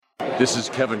This is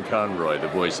Kevin Conroy, the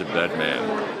voice of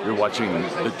Batman. You're watching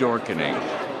The Dorkening.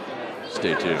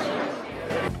 Stay tuned.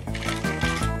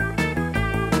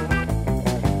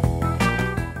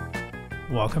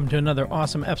 Welcome to another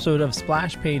awesome episode of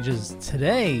Splash Pages.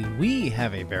 Today, we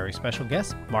have a very special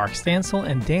guest, Mark Stansel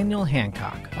and Daniel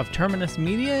Hancock of Terminus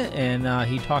Media, and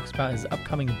he talks about his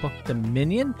upcoming book,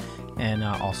 Dominion, and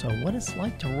also what it's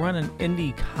like to run an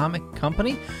indie comic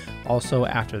company. Also,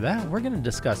 after that, we're going to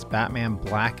discuss Batman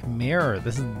Black Mirror.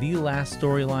 This is the last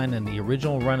storyline in the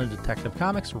original run of Detective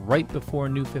Comics right before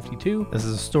New 52. This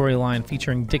is a storyline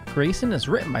featuring Dick Grayson. It's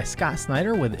written by Scott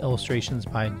Snyder with illustrations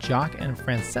by Jock and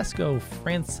Francesco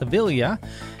Francavilla.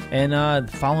 And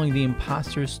following the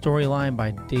Imposters storyline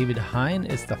by David Hine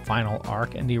is the final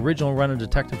arc in the original run of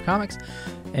Detective Comics.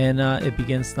 And it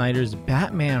begins Snyder's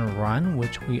Batman run,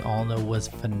 which we all know was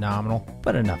phenomenal.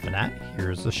 But enough of that.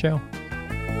 Here's the show.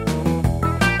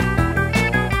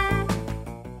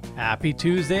 Happy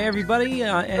Tuesday, everybody.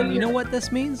 And you know what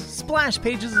this means? Splash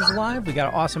Pages is live. We got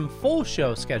an awesome full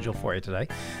show schedule for you today.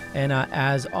 And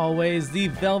as always, the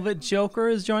Velvet Joker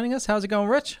is joining us. How's it going,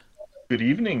 Rich? Good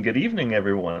evening,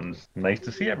 everyone. Nice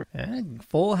to see everyone. And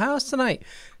full house tonight.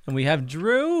 And we have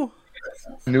Drew.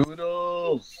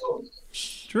 Noodles.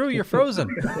 Drew, you're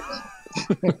frozen.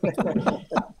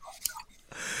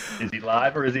 Is he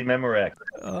live or is he Memorex?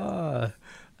 Oh,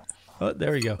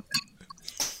 there we go.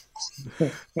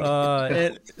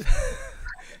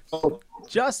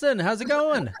 Justin, how's it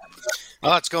going?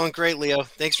 Oh, it's going great, Leo.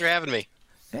 Thanks for having me.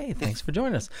 Hey, thanks for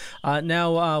joining us.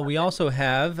 Now, we also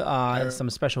have some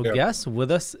special guests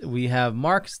with us. We have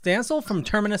Mark Stansel from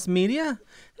Terminus Media.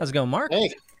 How's it going, Mark?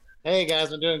 Hey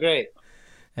guys, I'm doing great.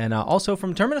 And also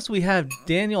from Terminus, we have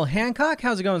Daniel Hancock.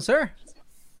 How's it going, sir?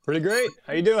 Pretty great.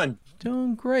 How you doing?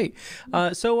 Doing great.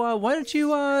 So why don't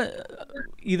you,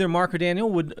 either Mark or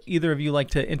Daniel, would either of you like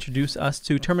to introduce us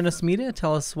to Terminus Media?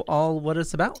 Tell us all what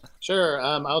it's about. Sure.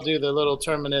 I'll do the little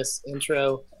Terminus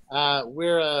intro.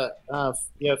 We're a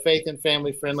faith and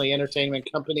family friendly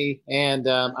entertainment company, and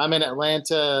I'm in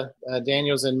Atlanta.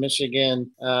 Daniel's in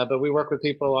Michigan, but we work with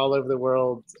people all over the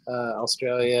world: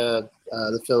 Australia,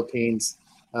 the Philippines,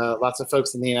 lots of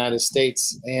folks in the United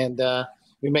States, and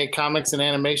we make comics and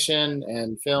animation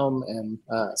and film, and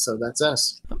so that's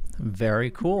us. Very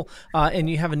cool. And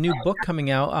you have a new book coming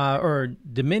out, or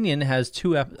Dominion has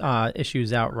 2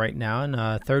 issues out right now, and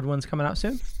a third one's coming out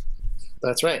soon?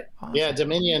 That's right. Awesome. Yeah,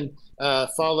 Dominion,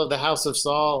 Fall of the House of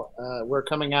Saul. We're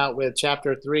coming out with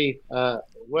Chapter 3.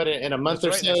 In a month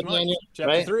or so, Daniel?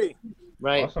 Chapter 3.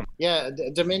 Right. Awesome. Yeah,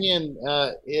 Dominion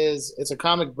it's a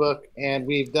comic book, and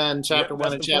we've done Chapter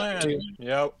 1 and Chapter 2.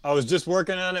 Yep. I was just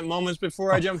working on it moments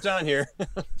before I jumped on here.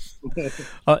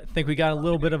 I think we got a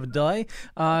little bit of a delay.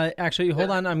 Actually,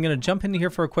 hold on. I'm going to jump into here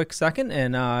for a quick second,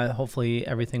 and hopefully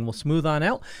everything will smooth on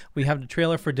out. We have the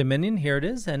trailer for Dominion. Here it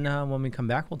is. And when we come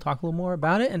back, we'll talk a little more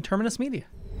about it and Terminus Media.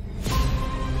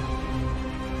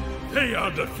 They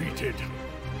are defeated.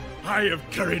 I have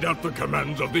carried out the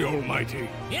commands of the Almighty.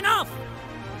 Enough!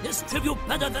 Is tribute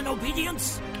better than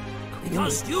obedience?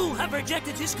 Because you have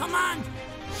rejected his command.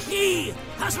 He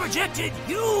has rejected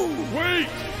you! Wait!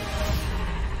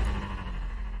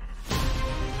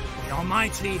 The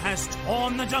Almighty has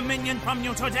torn the dominion from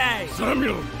you today.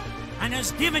 Samuel! And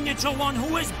has given it to one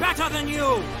who is better than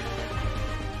you.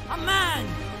 A man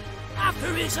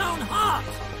after his own heart.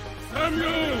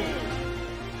 Samuel!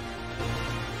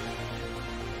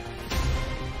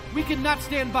 We cannot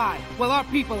stand by while our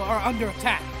people are under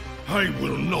attack. I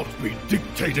will not be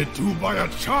dictated to by a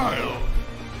child.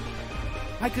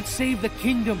 I could save the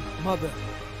kingdom, Mother.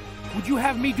 Would you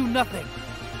have me do nothing?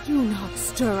 Do not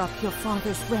stir up your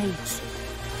father's rage.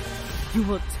 You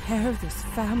will tear this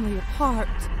family apart.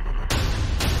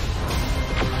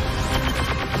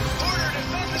 Order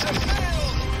defenses have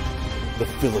failed! The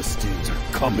Philistines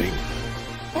are coming.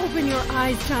 Open your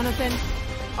eyes, Jonathan.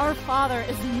 Our father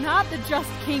is not the just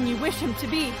king you wish him to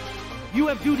be. You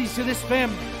have duties to this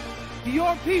family, to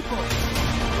your people.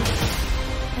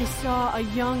 I saw a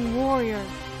young warrior.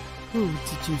 Who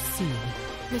did you see?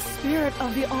 The spirit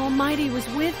of the Almighty was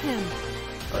with him.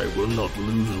 I will not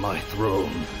lose my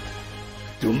throne.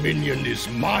 Dominion is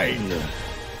mine.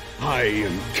 I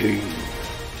am king.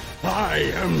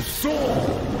 I am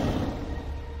Saul.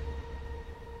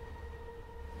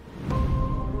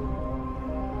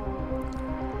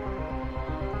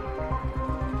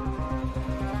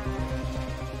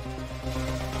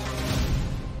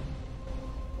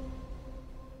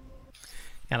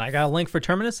 And I got a link for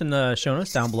Terminus in the show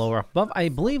notes down below or up above. I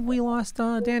believe we lost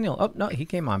Daniel. Oh, no, he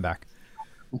came on back.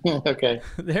 Okay.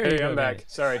 There you Hey, go, I'm back.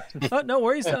 Sorry. Oh, no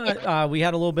worries. We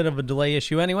had a little bit of a delay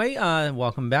issue anyway.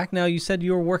 Welcome back. Now, you said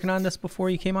you were working on this before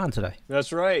you came on today.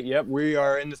 That's right. Yep, we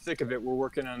are in the thick of it. We're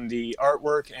working on the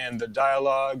artwork and the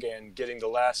dialogue and getting the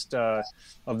last of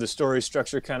the story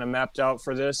structure kind of mapped out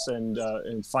for this and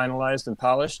finalized and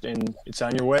polished, and it's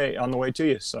on the way to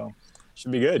you. So,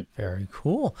 should be good. Very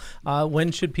cool.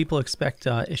 When should people expect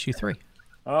issue 3?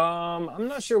 I'm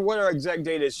not sure what our exact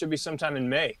date is. Should be sometime in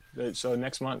May, so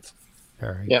next month.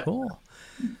 Very cool.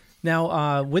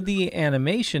 Now, with the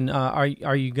animation, are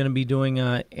you going to be doing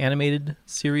an animated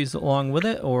series along with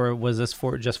it, or was this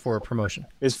just for a promotion?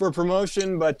 It's for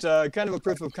promotion, but kind of a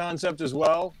proof of concept as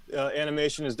well.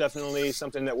 Animation is definitely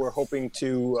something that we're hoping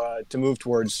to move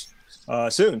towards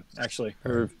soon. Actually,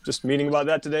 we're just meeting about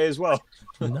that today as well.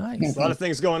 Nice. A lot of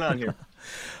things going on here.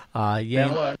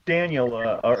 Now, Daniel,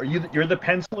 are you're the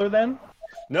penciler then?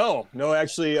 No,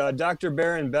 actually, Dr.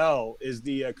 Baron Bell is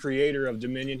the creator of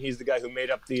Dominion. He's the guy who made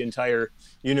up the entire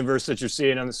universe that you're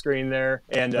seeing on the screen there,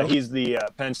 and he's the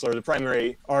penciler, the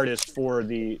primary artist for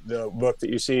the book that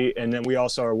you see. And then we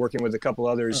also are working with a couple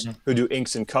others who do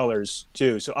inks and colors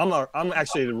too. So I'm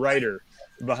actually the writer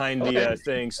behind the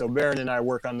thing. So Baron and I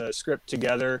work on the script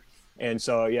together, and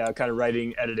so yeah, kind of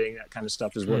writing, editing, that kind of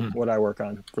stuff is what I work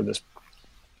on for this.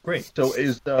 Great. So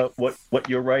is what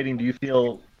you're writing, do you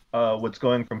feel what's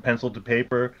going from pencil to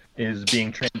paper is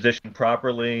being transitioned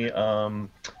properly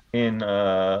in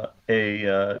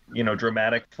a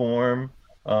dramatic form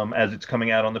as it's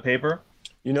coming out on the paper?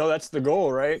 That's the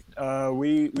goal, right?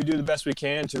 We do the best we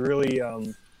can to really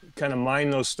kind of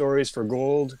mine those stories for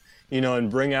gold,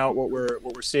 and bring out what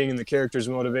we're seeing in the characters'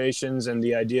 motivations and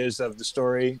the ideas of the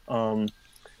story.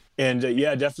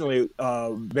 Yeah, definitely.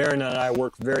 Baron and I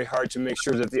work very hard to make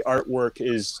sure that the artwork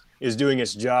is doing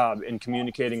its job in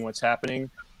communicating what's happening,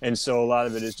 and so a lot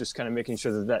of it is just kind of making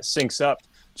sure that syncs up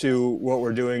to what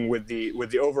we're doing with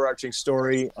the overarching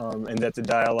story, and that the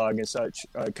dialogue and such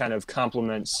kind of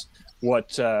complements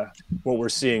what we're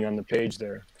seeing on the page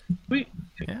there. Sweet,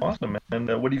 awesome.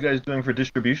 And what are you guys doing for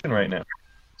distribution right now?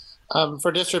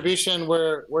 For distribution,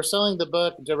 we're selling the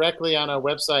book directly on our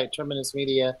website,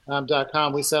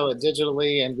 terminusmedia.com. We sell it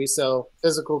digitally, and we sell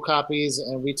physical copies,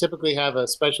 and we typically have a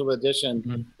special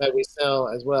edition that we sell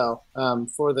as well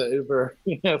for the Uber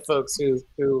folks who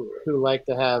like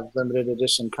to have limited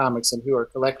edition comics and who are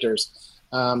collectors.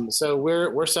 So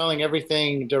we're selling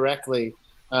everything directly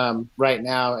right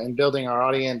now and building our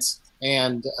audience.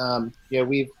 And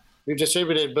we've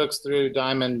distributed books through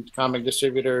Diamond Comic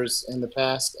Distributors in the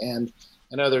past and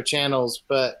other channels,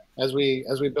 but as we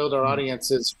build our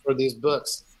audiences for these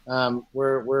books,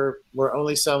 we're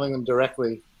only selling them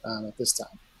directly at this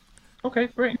time. Okay,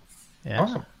 great. Yeah.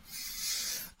 Awesome.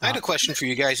 I had a question for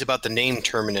you guys about the name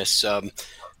Terminus.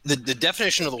 The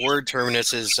definition of the word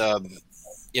Terminus is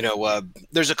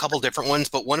there's a couple different ones,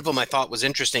 but one of them I thought was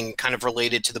interesting, kind of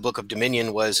related to the Book of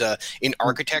Dominion, was in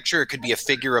architecture, it could be a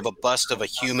figure of a bust of a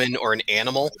human or an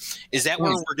animal. Is that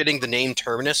where we're getting the name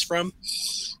Terminus from?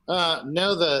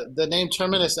 No, the name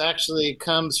Terminus actually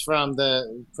comes from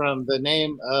the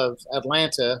name of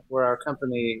Atlanta, where our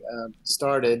company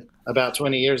started about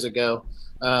 20 years ago.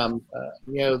 The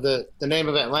name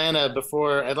of Atlanta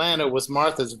before Atlanta was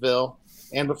Marthasville.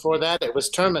 And before that, it was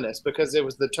Terminus, because it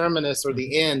was the terminus or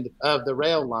the end of the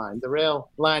rail line. The rail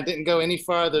line didn't go any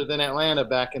farther than Atlanta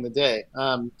back in the day.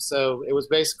 So it was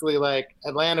basically like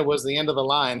Atlanta was the end of the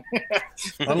line.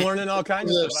 I'm learning all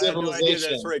kinds of stuff. I had no idea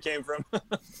that's where it came from.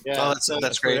 Yeah,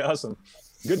 that's great. Really awesome.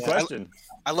 Good question.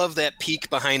 I love that peek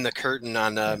behind the curtain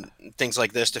on things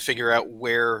like this to figure out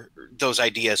where those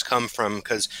ideas come from,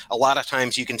 because a lot of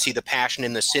times you can see the passion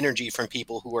and the synergy from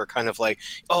people who are kind of like,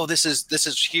 oh, this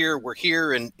is here, we're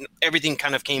here, and everything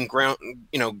kind of came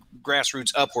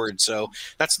grassroots upwards. So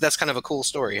that's kind of a cool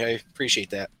story. I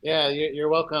appreciate that. Yeah, you're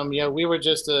welcome. Yeah, we were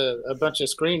just a bunch of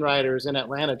screenwriters in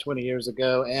Atlanta 20 years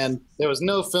ago, and there was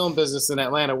no film business in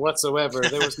Atlanta whatsoever.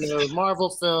 There was no Marvel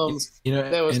films.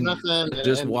 There was nothing.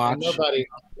 Just watch. Nobody.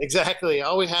 Exactly.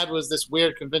 All we had was this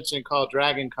weird convention called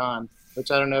Dragon Con,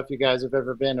 which I don't know if you guys have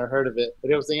ever been or heard of it,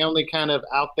 but it was the only kind of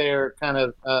out there kind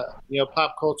of,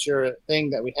 pop culture thing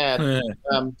that we had.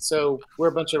 So we're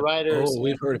a bunch of writers. Oh,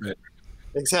 we've heard of it.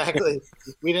 Exactly.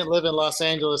 We didn't live in Los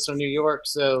Angeles or New York,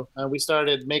 so we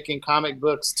started making comic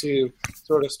books to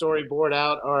sort of storyboard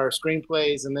out our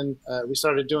screenplays, and then we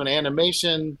started doing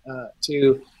animation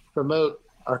to promote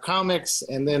our comics,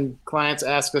 and then clients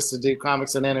asked us to do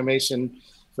comics and animation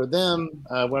for them.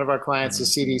 One of our clients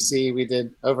is CDC. We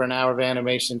did over an hour of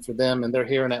animation for them, and they're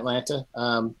here in Atlanta.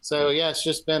 So yeah, it's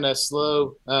just been a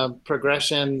slow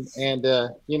progression, and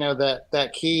that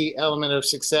key element of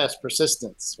success,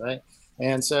 persistence, right?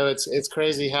 And so it's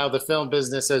crazy how the film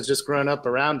business has just grown up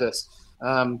around us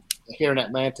here in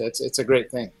Atlanta. It's a great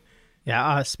thing.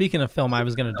 Yeah. Speaking of film, I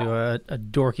was going to do a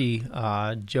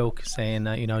dorky joke saying,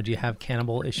 do you have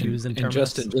cannibal issues in terms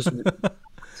Justin, just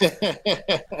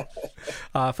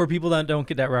for people that don't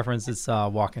get that reference, it's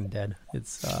Walking Dead.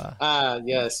 It's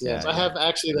yes. Yeah, I have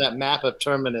actually that map of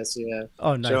Terminus.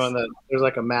 Oh, nice. Showing that there's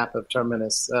like a map of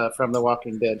Terminus from the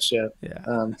Walking Dead show. Yeah.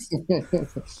 I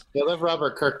love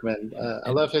Robert Kirkman. I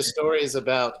love his stories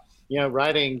about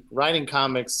writing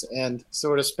comics and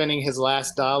sort of spending his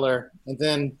last dollar and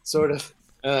then sort of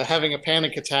having a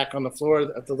panic attack on the floor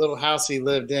of the little house he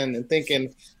lived in and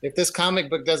thinking, if this comic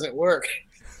book doesn't work,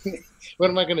 what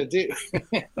am I going to do?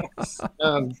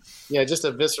 Just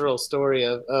a visceral story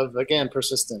of again,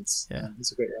 persistence. Yeah.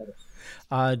 He's a great writer.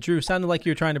 Drew, sounded like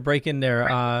you were trying to break in there.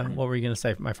 What were you going to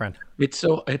say, my friend? It's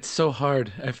so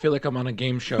hard. I feel like I'm on a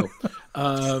game show.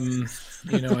 I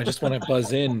just want to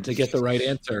buzz in to get the right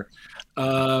answer.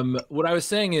 What I was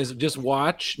saying is just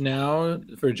watch now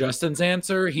for Justin's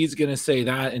answer. He's going to say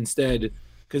that instead,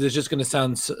 because it's just going to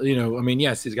sound,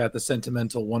 yes, he's got the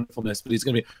sentimental wonderfulness, but he's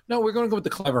going to be, no, we're going to go with the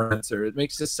clever answer. It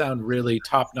makes this sound really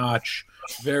top notch,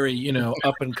 very,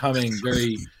 up and coming,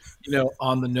 very,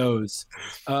 on the nose.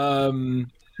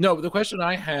 No, but the question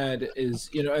I had is,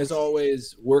 as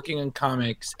always, working in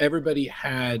comics, everybody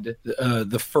had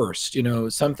the first,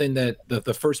 something that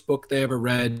the first book they ever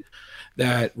read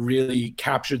that really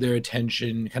captured their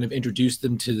attention, kind of introduced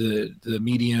them to the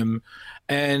medium.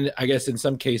 And I guess in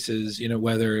some cases,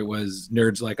 whether it was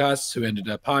nerds like us who ended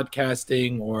up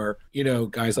podcasting or,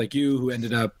 guys like you who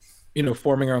ended up,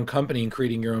 forming your own company and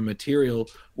creating your own material,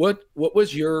 what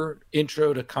was your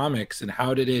intro to comics and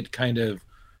how did it kind of,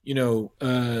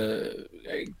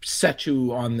 set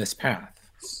you on this path?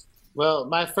 Well,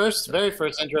 my very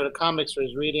first intro to comics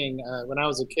was reading, when I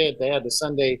was a kid, they had the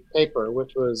Sunday paper,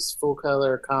 which was full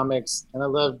color comics. And I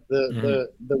loved the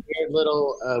weird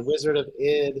little Wizard of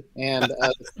Id, and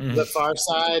The Far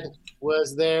Side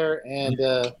was there, and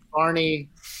Barney,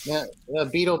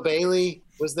 Beetle Bailey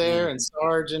was there, and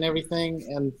Sarge and everything.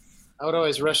 And I would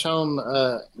always rush home,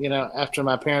 after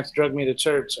my parents drugged me to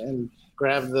church and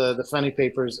grab the funny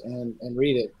papers and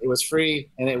read it. It was free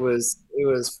and it was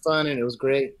fun and it was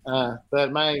great.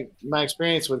 But my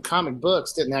experience with comic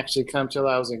books didn't actually come till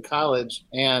I was in college.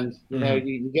 And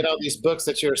you get all these books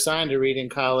that you're assigned to read in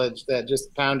college that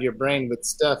just pound your brain with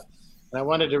stuff. And I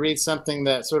wanted to read something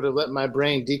that sort of let my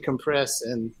brain decompress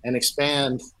and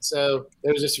expand. So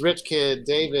there was this rich kid,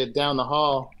 David, down the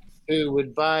hall, who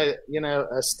would buy,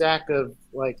 a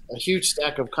huge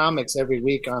stack of comics every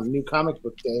week on New Comic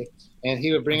Book Day. And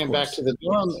he would bring them back to the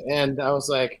dorm. And I was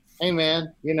like, hey,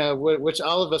 man, which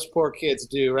all of us poor kids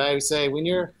do, right? We say, when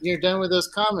you're done with those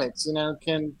comics,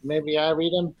 can maybe I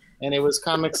read them? And it was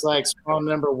comics like Spawn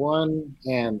 #1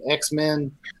 and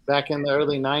X-Men back in the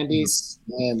early 90s.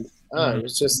 And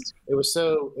it was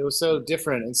so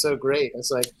different and so great. It's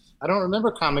like, I don't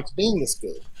remember comics being this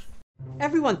good.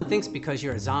 Everyone thinks because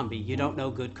you're a zombie, you don't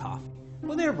know good coffee.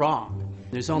 Well, they're wrong.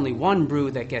 There's only one brew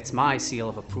that gets my seal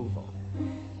of approval.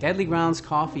 Deadly Grounds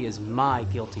coffee is my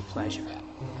guilty pleasure.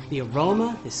 The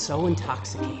aroma is so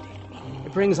intoxicating.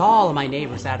 It brings all of my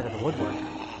neighbors out of the woodwork.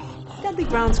 Deadly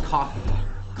Grounds coffee.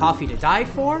 Coffee to die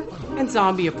for and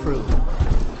zombie approved.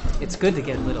 It's good to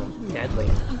get a little deadly.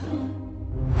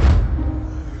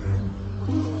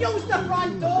 Use the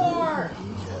front door!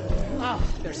 Oh,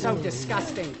 they're so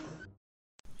disgusting.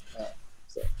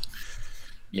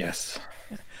 Yes,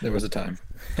 there was a time.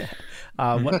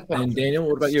 And Daniel,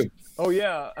 what about you? Oh,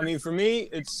 yeah. I mean, for me,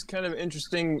 it's kind of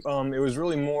interesting. It was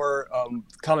really more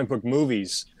comic book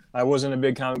movies. I wasn't a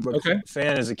big comic book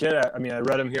fan as a kid. I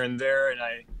read them here and there, and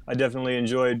I definitely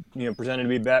enjoyed, pretending to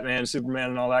be Batman, Superman,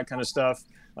 and all that kind of stuff.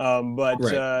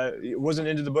 Wasn't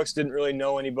into the books, didn't really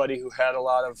know anybody who had a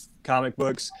lot of comic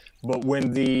books. But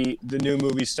when the new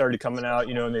movies started coming out,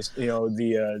 and they,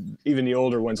 even the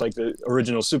older ones like the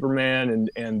original Superman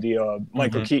and the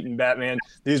Michael Keaton Batman,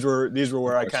 these were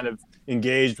where I kind of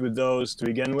engaged with those to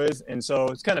begin with, and so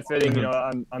it's kind of fitting.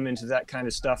 I'm into that kind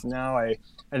of stuff now.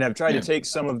 I've tried to take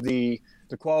some of the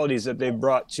qualities that they've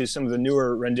brought to some of the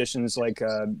newer renditions, like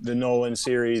the Nolan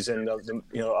series and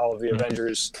all of the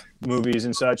Avengers movies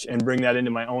and such, and bring that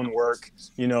into my own work.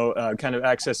 Kind of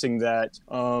accessing that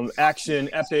action,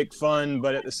 epic, fun,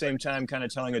 but at the same time, kind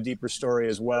of telling a deeper story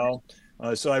as well.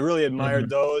 So I really admired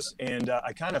those, and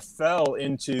I kind of fell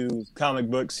into comic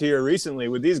books here recently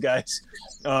with these guys,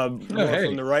 from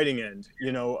the writing end.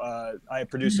 I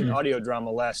produced an audio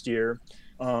drama last year.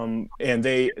 And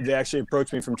they actually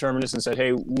approached me from Terminus and said,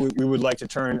 hey, we would like to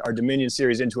turn our Dominion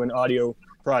series into an audio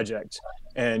project.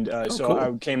 And so cool.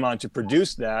 I came on to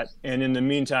produce that. And in the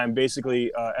meantime,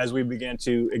 basically, as we began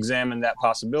to examine that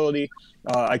possibility,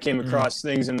 I came across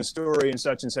things in the story and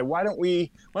such and said, why don't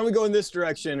we go in this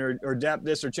direction or adapt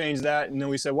this or change that? And then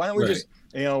we said, why don't we just,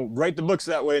 write the books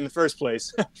that way in the first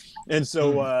place? And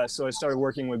so so I started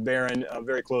working with Baron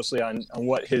very closely on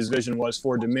what his vision was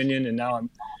for Dominion. And now I'm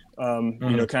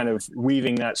kind of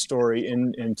weaving that story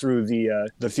in through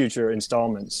the future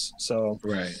installments. So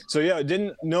yeah, I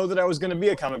didn't know that I was going to be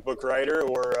a comic book writer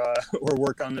or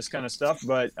work on this kind of stuff,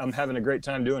 but I'm having a great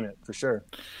time doing it for sure.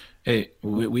 Hey,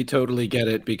 we totally get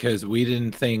it, because we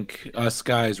didn't think us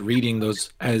guys reading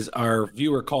those, as our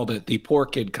viewer called it, the poor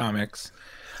kid comics,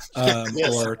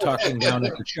 or talking down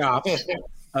at the shop,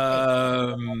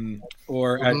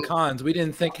 or at cons, we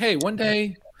didn't think, hey, one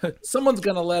day someone's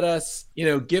going to let us,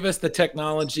 give us the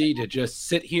technology to just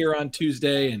sit here on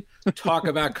Tuesday and talk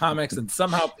about comics, and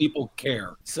somehow people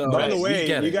care. So by the way,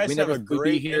 you guys have a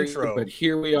great intro. But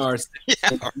here we are.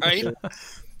 Yeah, right.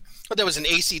 But that was an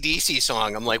AC/DC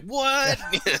song. I'm like, what?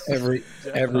 every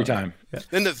time.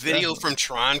 Then the video from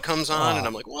Tron comes on, and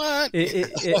I'm like, what?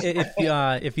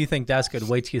 If you think that's good,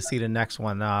 wait till you see the next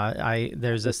one.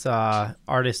 There's this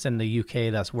artist in the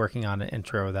UK that's working on an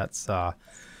intro that's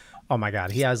oh my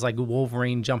God, he has like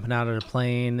Wolverine jumping out of the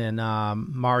plane, and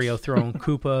Mario throwing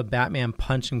Koopa, Batman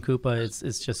punching Koopa.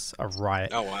 It's just a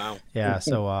riot. Oh wow. Yeah.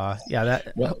 So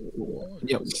that.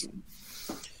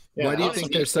 Yeah, why do you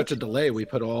think there's such a delay? We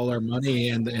put all our money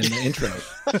in the intro.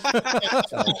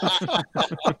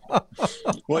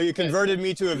 Well, you converted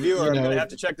me to a viewer. I'm going to have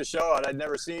to check the show out. I'd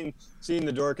never seen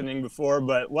the Dorkening before,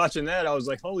 but watching that, I was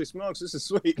like, holy smokes, this is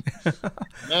sweet.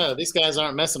 No, these guys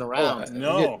aren't messing around.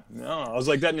 No. I was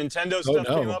like, that Nintendo stuff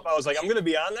came up. I was like, I'm going to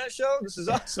be on that show? This is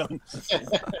awesome.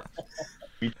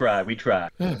 We try.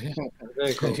 Oh, yeah.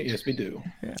 Very cool. Yes, we do.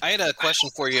 Yeah. I had a question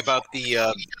for you about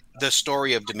the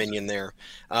story of Dominion there.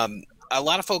 A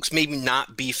lot of folks may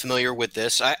not be familiar with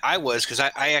this. I was, because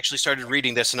I actually started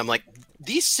reading this, and I'm like,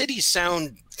 these cities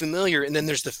sound familiar, and then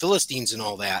there's the Philistines and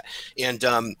all that. And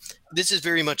this is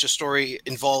very much a story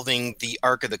involving the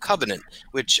Ark of the Covenant,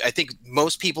 which I think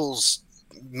most people's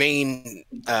main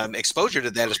exposure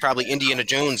to that is probably Indiana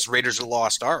Jones, Raiders of the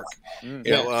Lost Ark.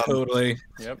 Totally.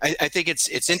 Yep. I think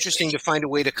it's interesting to find a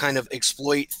way to kind of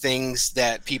exploit things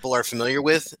that people are familiar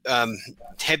with.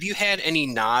 Have you had any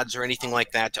nods or anything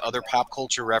like that to other pop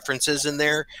culture references in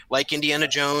there, like Indiana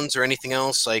Jones or anything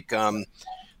else?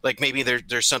 Like maybe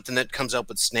there's something that comes up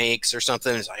with snakes or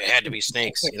something. It's like, it had to be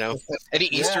snakes, Any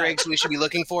Easter eggs we should be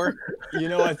looking for?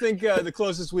 I think the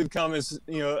closest we've come is,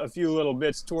 a few little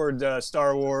bits toward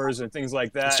Star Wars and things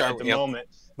like that at the moment.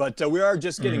 But we are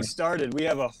just getting started. We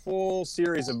have a whole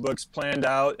series of books planned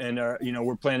out, and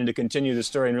we're planning to continue the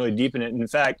story and really deepen it. And in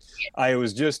fact, I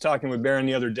was just talking with Baron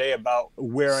the other day about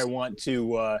where I want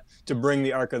to bring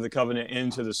the Ark of the Covenant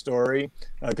into the story,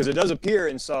 because it does appear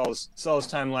in Saul's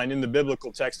timeline in the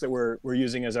biblical text that we're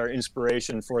using as our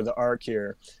inspiration for the Ark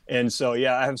here. And so,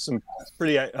 yeah, I have some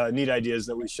pretty neat ideas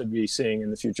that we should be seeing in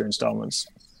the future installments.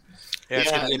 Yeah,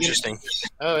 it's going to be interesting.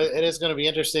 It is going to be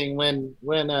interesting. When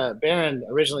Baron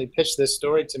originally pitched this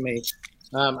story to me,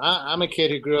 I'm a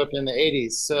kid who grew up in the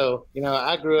 80s. So,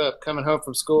 I grew up coming home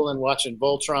from school and watching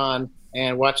Voltron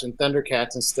and watching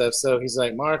Thundercats and stuff. So he's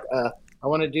like, Mark, I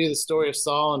want to do the story of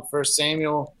Saul and 1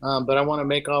 Samuel, but I want to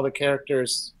make all the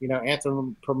characters,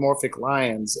 anthropomorphic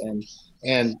lions.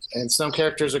 And some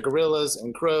characters are gorillas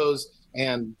and crows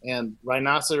and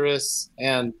rhinoceros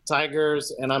and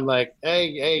tigers, and I'm like,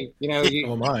 hey, you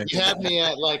have me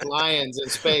at like lions in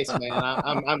space, man.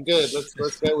 I'm good.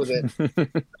 Let's go with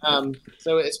it.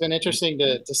 So it's been interesting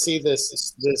to see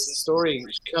this story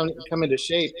come into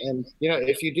shape. And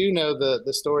if you do know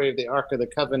the story of the Ark of the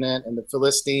Covenant and the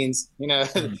Philistines,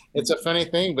 it's a funny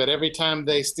thing, but every time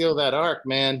they steal that ark,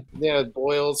 man,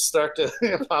 boils start to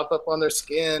pop up on their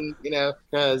skin,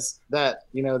 because that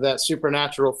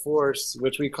supernatural force,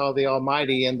 which we call the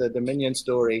Almighty in the Dominion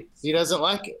story, he doesn't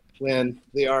like it when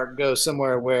the ark goes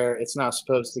somewhere where it's not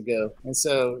supposed to go. And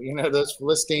so, those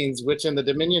Philistines, which in the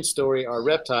Dominion story are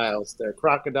reptiles, they're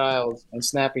crocodiles and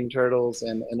snapping turtles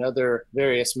and other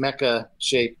various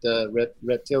mecha-shaped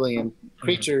reptilian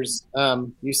creatures.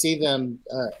 You see them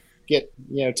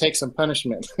take some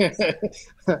punishment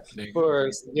for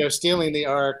stealing the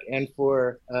ark and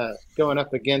for going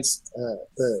up against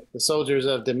the soldiers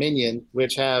of Dominion,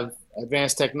 which have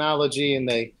advanced technology, and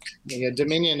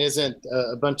Dominion isn't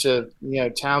a bunch of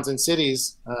towns and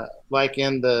cities like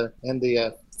in the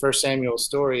First Samuel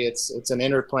story. It's an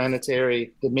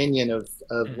interplanetary dominion of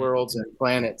worlds and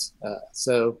planets.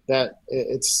 So that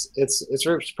it's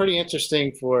pretty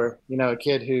interesting for a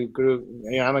kid who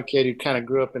I'm a kid who kind of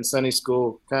grew up in Sunday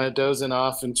school, kind of dozing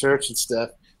off in church and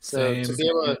stuff. So Same. to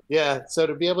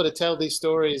be able to tell these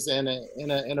stories in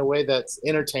a way that's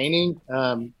entertaining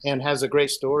and has a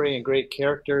great story and great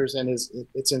characters and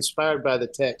it's inspired by the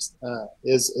text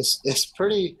is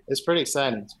pretty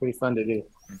exciting. It's pretty fun to do.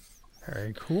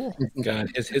 Very cool. God,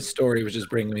 his story was just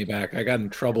bringing me back. I got in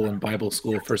trouble in Bible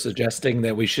school for suggesting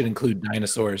that we should include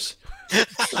dinosaurs.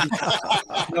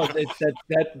 No,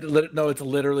 it's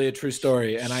literally a true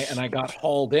story, and I got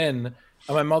hauled in.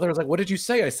 And my mother was like, "What did you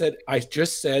say?" I said, "I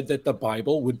just said that the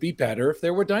Bible would be better if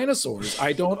there were dinosaurs."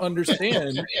 I don't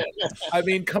understand. I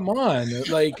mean, come on.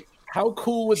 Like, how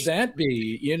cool would that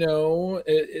be?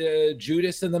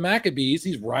 Judas and the Maccabees,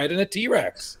 he's riding a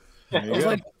T-Rex. I was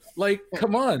like,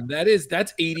 come on. That's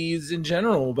 80s in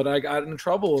general. But I got in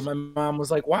trouble. And my mom was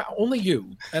like, "Why only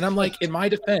you?" And I'm like, in my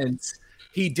defense,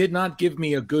 he did not give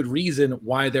me a good reason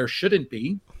why there shouldn't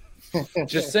be.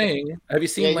 Just saying. Have you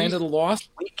seen Land of the Lost?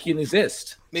 It can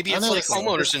exist. Maybe it's like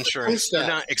homeowners insurance. They're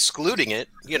not excluding it.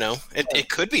 It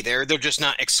could be there. They're just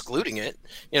not excluding it.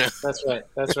 That's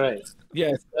right.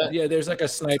 Yeah. There's like a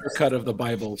sniper cut of the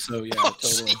Bible. So yeah,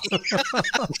 totally.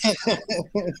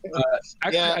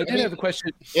 I did have a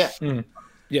question. Yeah.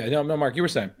 Yeah. No, Mark, you were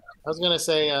saying. I was going to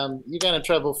say, you got in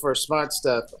trouble for smart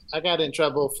stuff. I got in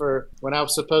trouble for when I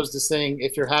was supposed to sing,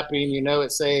 "If you're happy and you know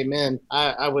it, say amen."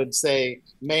 I would say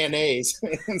mayonnaise.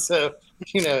 And so,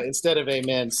 instead of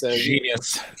amen. So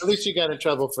genius. At least you got in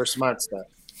trouble for smart stuff.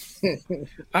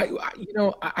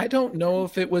 I don't know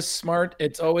if it was smart.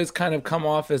 It's always kind of come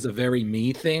off as a very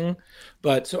me thing.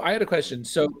 But so I had a question.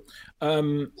 So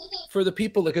for the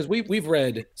people, because we've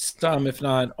read some, if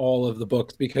not all of the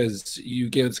books, because you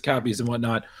give us copies and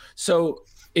whatnot. So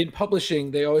in publishing,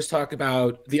 they always talk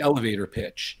about the elevator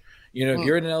pitch. If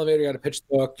you're in an elevator, you got to pitch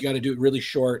the book, you got to do it really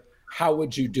short. How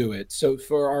would you do it? So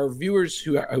for our viewers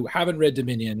who haven't read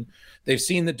Dominion, they've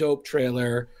seen the dope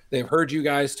trailer, they've heard you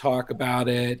guys talk about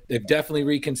it, they've definitely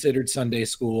reconsidered Sunday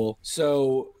school.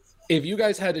 So if you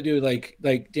guys had to do like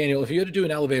Daniel, if you had to do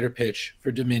an elevator pitch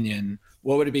for Dominion,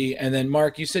 what would it be? And then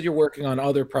Mark, you said you're working on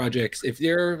other projects. If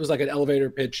there was like an elevator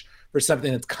pitch for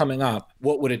something that's coming up,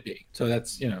 what would it be? So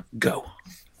that's, go.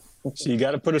 So you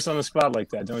got to put us on the spot like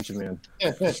that, don't you, man?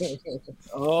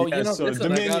 Oh, so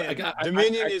listen,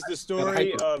 Dominion is the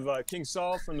story of King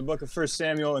Saul from the book of 1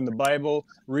 Samuel in the Bible,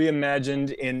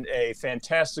 reimagined in a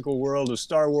fantastical world of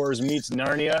Star Wars meets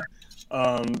Narnia.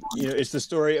 It's the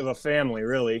story of a family,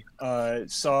 really.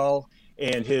 Saul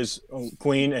and his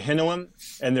queen Ahinoam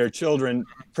and their children,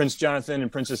 Prince Jonathan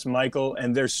and Princess Michael,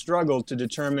 and their struggle to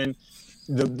determine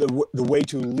the way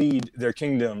to lead their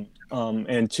kingdom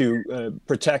and to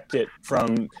protect it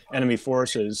from enemy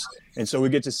forces. And so we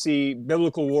get to see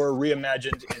biblical war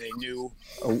reimagined in a new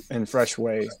and fresh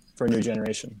way for a new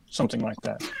generation, something like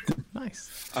that.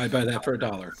 Nice. I'd buy that for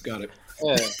 $1. Got it.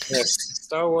 Yes.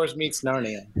 Star Wars meets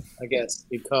Narnia, I guess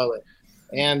you'd call it.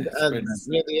 And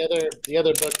the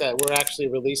other book that we're actually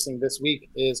releasing this week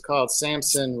is called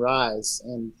Samson Rise,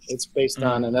 and it's based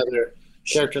on another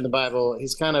character in the Bible.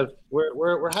 He's kind of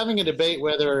we're having a debate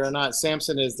whether or not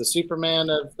Samson is the Superman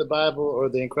of the Bible or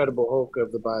the Incredible Hulk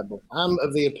of the Bible. I'm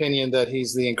of the opinion that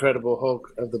he's the Incredible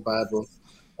Hulk of the Bible.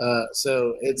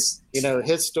 So it's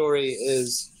his story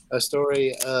is a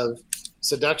story of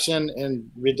seduction and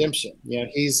redemption.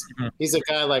 He's a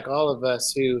guy like all of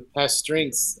us who has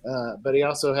strengths, but he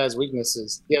also has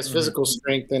weaknesses. He has physical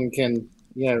strength and can.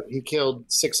 He killed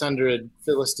 600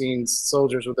 Philistine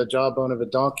soldiers with the jawbone of a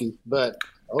donkey. But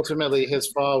ultimately, his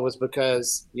fall was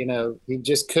because, he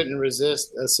just couldn't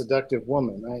resist a seductive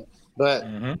woman, right? But,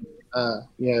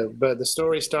 but the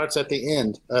story starts at the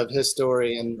end of his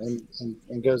story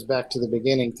and goes back to the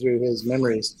beginning through his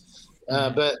memories.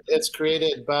 But it's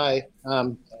created by,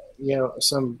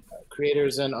 some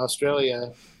creators in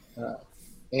Australia.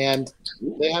 And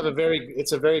they have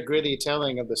it's a very gritty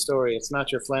telling of the story. It's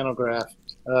not your flannel graph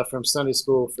from Sunday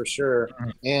school for sure.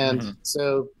 And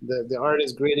so the art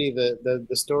is gritty. The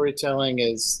storytelling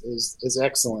is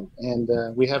excellent. And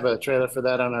we have a trailer for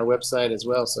that on our website as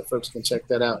well, so folks can check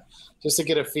that out just to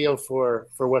get a feel for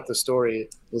what the story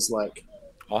is like.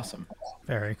 Awesome.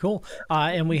 Very cool.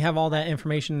 And we have all that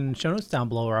information in show notes down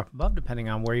below or up above, depending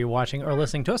on where you're watching or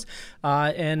listening to us.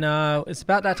 And it's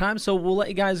about that time, so we'll let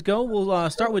you guys go. We'll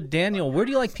start with Daniel. Where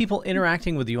do you like people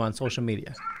interacting with you on social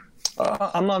media?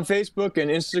 I'm on Facebook and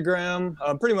Instagram,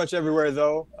 pretty much everywhere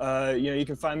though. You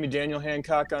can find me Daniel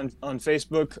Hancock on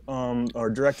Facebook, or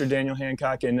Director Daniel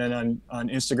Hancock, and then on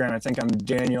Instagram I think I'm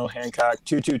Daniel Hancock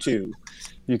 222.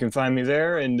 You can find me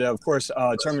there, and of course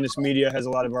Terminus Media has a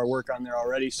lot of our work on there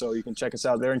already, so you can check us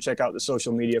out there and check out the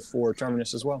social media for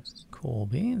Terminus as well. Cool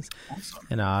beans.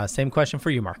 And same question for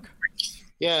you, Mark.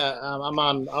 Yeah, I'm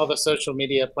on all the social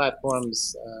media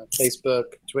platforms, Facebook,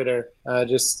 Twitter.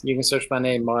 You can search my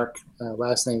name, Mark,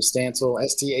 last name Stancil,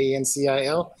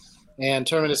 Stancil. And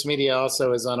Terminus Media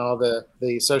also is on all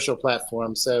the social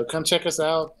platforms. So come check us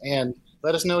out and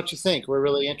let us know what you think. We're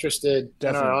really interested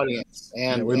in our audience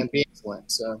and be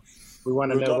excellent. So we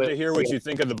want to know. We'd love to hear what you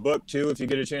think of the book too. If you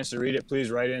get a chance to read it, please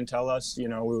write in, tell us.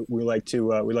 We like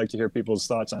to hear people's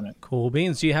thoughts on it. Cool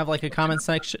beans. Do you have like a comment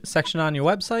section on your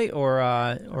website,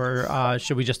 or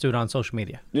should we just do it on social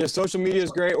media? Yeah, social media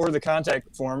is great, or the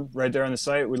contact form right there on the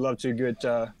site. We'd love to get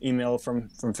email from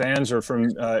fans or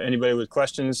from anybody with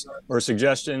questions or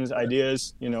suggestions,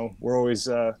 ideas. We're always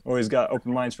got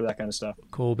open minds for that kind of stuff.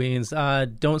 Cool beans.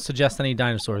 Don't suggest any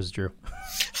dinosaurs, Drew.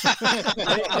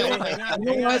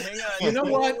 You know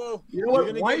what?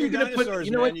 Why are you going to put?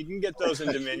 You know what? You can get those in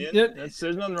Dominion.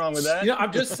 There's nothing wrong with that.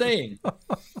 I'm just saying.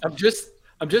 I'm just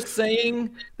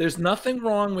saying. There's nothing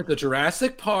wrong with the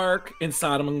Jurassic Park in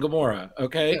Sodom and Gomorrah.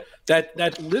 Okay,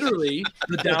 that's literally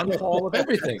the downfall of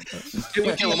everything.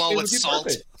 We kill them all with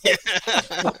salt. Yeah.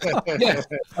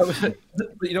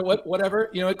 You know what? Whatever.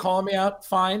 Calling me out.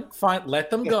 Fine. Let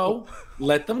them go.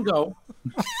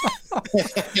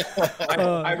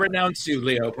 I renounce you,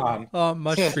 Leo Pond.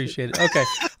 Much apprecited. Okay.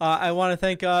 I want to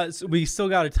thank we still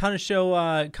got a ton of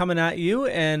show coming at you,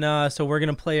 and so we're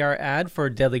going to play our ad for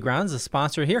Deadly Grounds, the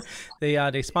sponsor here.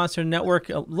 They sponsor Network,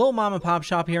 a little mom and pop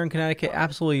shop here in Connecticut.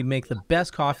 Absolutely make the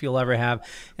best coffee you'll ever have.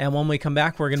 And when we come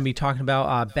back, we're going to be talking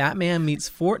about Batman meets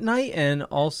Fortnite, and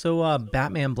also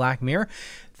Batman Black Mirror.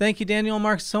 Thank you, Daniel and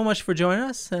Mark, so much for joining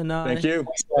us. And thank you.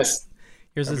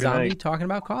 Here's a zombie talking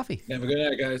about coffee. Have a good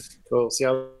night, guys. Cool. See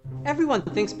y'all. Everyone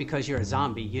thinks because you're a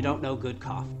zombie, you don't know good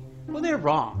coffee. Well, they're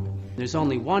wrong. There's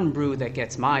only one brew that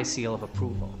gets my seal of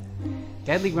approval.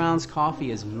 Deadly Grounds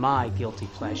coffee is my guilty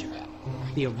pleasure.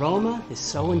 The aroma is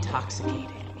so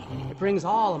intoxicating. It brings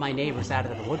all of my neighbors out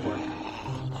of the woodwork.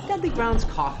 Deadly Grounds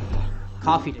coffee.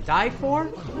 Coffee to die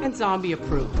for and zombie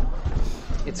approved.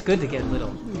 It's good to get a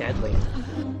little deadly.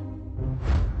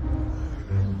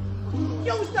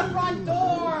 Use the front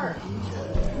door!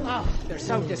 Oh, they're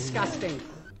so disgusting.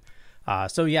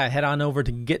 So head on over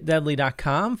to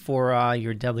getdeadly.com for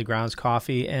your Deadly Grounds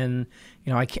coffee. And,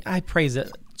 I praise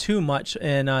it too much.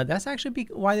 And that's actually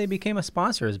why they became a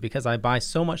sponsor, is because I buy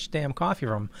so much damn coffee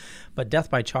from them. But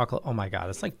Death by Chocolate, oh my God,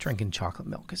 it's like drinking chocolate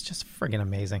milk. It's just friggin'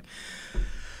 amazing. You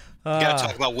gotta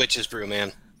talk about Witch's Brew,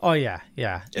 man. Oh, yeah.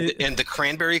 And the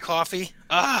cranberry coffee.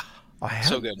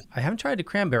 So good. I haven't tried the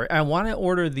cranberry. I want to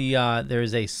order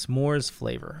there's a s'mores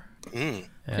flavor.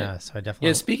 Yeah, so I definitely.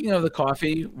 Yeah, speaking of the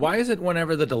coffee, why is it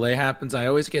whenever the delay happens, I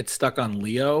always get stuck on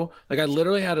Leo? Like, I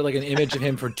literally had an image of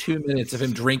him for 2 minutes of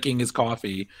him drinking his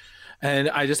coffee. And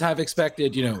I just have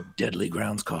expected, Deadly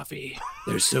Grounds coffee.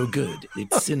 They're so good.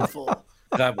 It's sinful.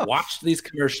 And I've watched these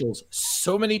commercials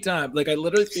so many times. Like, I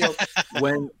literally feel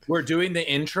when we're doing the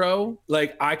intro,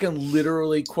 like, I can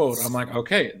literally quote. I'm like,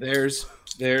 okay, there's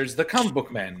the comic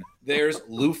book men. There's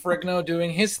Lou Ferrigno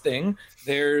doing his thing.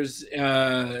 There's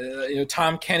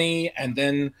Tom Kenny, and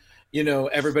then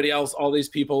everybody else, all these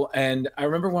people. And I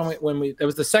remember when we that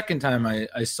was the second time I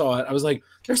saw it. I was like,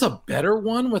 there's a better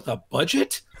one with a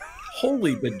budget.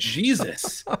 Holy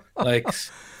bejesus! Like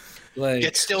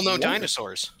it's still no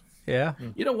dinosaurs. Yeah.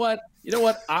 You know what?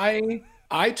 I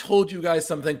told you guys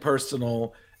something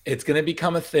personal. It's going to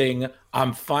become a thing.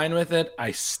 I'm fine with it.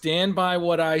 I stand by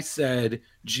what I said.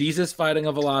 Jesus fighting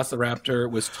a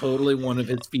velociraptor was totally one of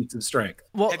his feats of strength.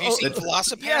 Well, have you seen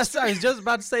Velocipaster? Yes, I was just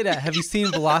about to say that. Have you seen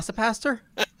Velocipaster?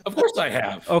 Of course I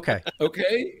have. Okay.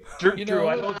 Drew,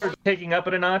 I know you're taking up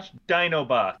at a notch.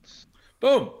 Dinobots.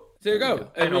 Boom. There you go.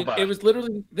 I mean, it was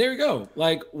literally, there you go.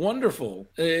 Like, wonderful.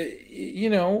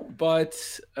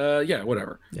 But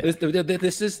whatever. Yeah.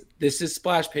 This is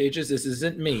Splash Pages. This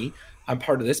isn't me. I'm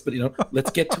part of this, but let's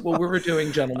get to what we were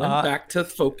doing, gentlemen. Back to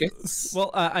focus.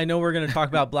 Well, I know we're going to talk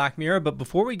about Black Mirror, but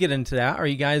before we get into that, are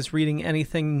you guys reading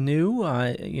anything new?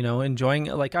 Enjoying,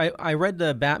 like, I read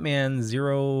the Batman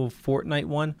Zero Fortnite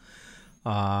one.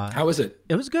 How was it?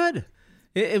 It was good.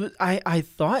 I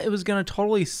thought it was going to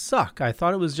totally suck. I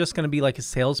thought it was just going to be like a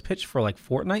sales pitch for like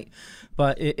Fortnite,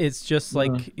 but it's just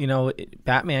like,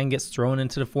 Batman gets thrown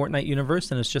into the Fortnite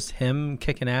universe and it's just him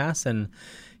kicking ass, and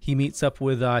he meets up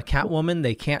with Catwoman.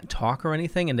 They can't talk or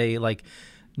anything, and they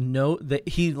that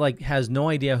he like has no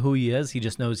idea who he is. He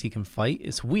just knows he can fight.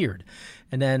 It's weird.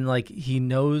 And then like he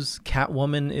knows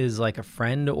Catwoman is like a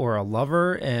friend or a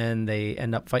lover, and they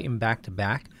end up fighting back to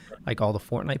back, like all the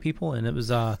Fortnite people. And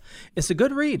it's a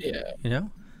good read. Yeah. You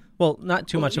know, well, not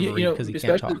too much of a read because he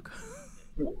can't talk.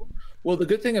 Well, the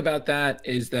good thing about that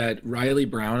is that Riley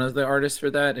Brown is the artist for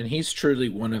that, and he's truly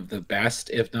one of the best,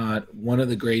 if not one of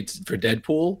the greats for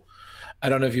Deadpool. I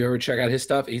don't know if you ever check out his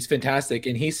stuff. He's fantastic.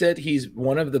 And he said he's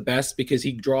one of the best because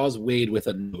he draws Wade with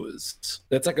a nose.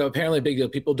 That's like apparently a big deal.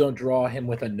 People don't draw him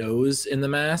with a nose in the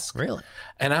mask. Really?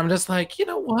 And I'm just like, you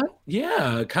know what?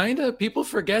 Yeah, kind of. People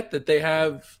forget that they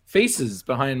have faces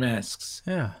behind masks.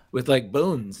 Yeah. With like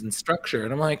bones and structure.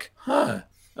 And I'm like, huh.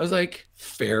 I was like,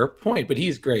 fair point. But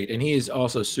he's great. And he is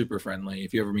also super friendly.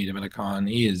 If you ever meet him at a con,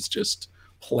 he is just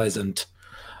pleasant.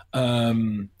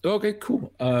 Okay,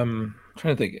 cool. Trying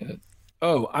to think.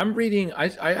 I'm reading. I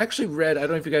actually read. I don't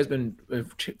know if you guys been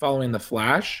following The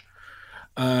Flash.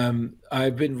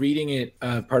 I've been reading it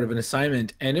part of an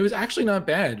assignment, and it was actually not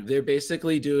bad. They're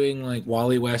basically doing like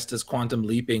Wally West as quantum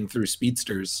leaping through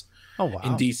speedsters. Oh, wow.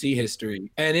 In DC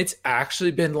history, and it's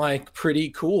actually been like pretty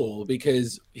cool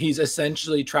because he's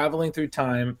essentially traveling through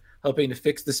time, helping to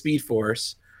fix the Speed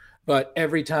Force. But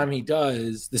every time he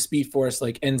does, the Speed Force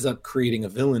like ends up creating a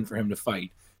villain for him to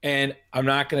fight. And I'm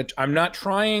not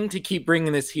trying to keep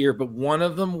bringing this here, but one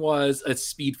of them was a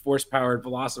Speed Force powered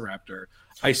Velociraptor.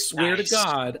 I swear to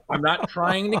God, I'm not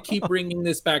trying to keep bringing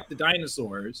this back to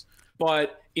dinosaurs,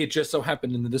 but it just so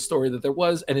happened in the story that there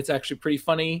was, and it's actually pretty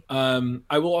funny.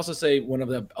 I will also say one of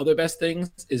the other best things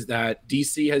is that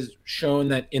DC has shown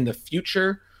that in the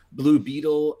future, Blue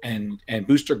Beetle and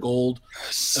Booster Gold,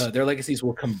 their legacies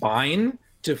will combine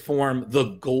to form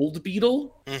the Gold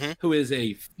Beetle, who is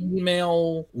a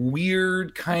female,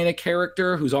 weird kind of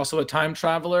character who's also a time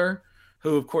traveler,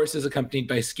 who, of course, is accompanied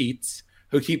by Skeets,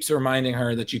 who keeps reminding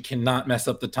her that you cannot mess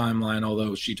up the timeline,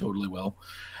 although she totally will.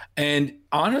 And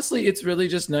honestly, it's really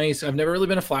just nice. I've never really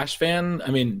been a Flash fan.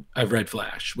 I mean, I've read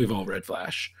Flash. We've all read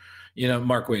Flash, you know,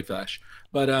 Mark Waid Flash,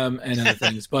 but and other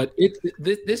things. But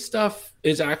this stuff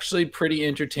is actually pretty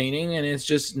entertaining, and it's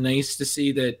just nice to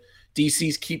see that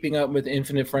DC's keeping up with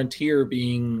Infinite Frontier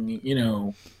being, you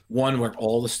know, one where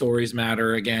all the stories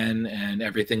matter again and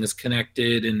everything is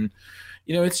connected. And,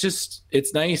 you know,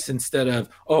 it's nice instead of,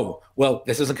 oh, well,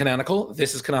 this isn't canonical.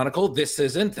 This is canonical. This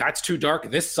isn't. That's too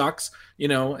dark. This sucks. You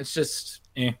know, it's just,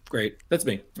 great. That's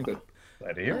me. I'm good.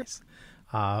 Glad to hear. Nice.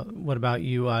 What about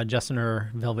you, Justin,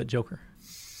 or Velvet Joker?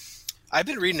 I've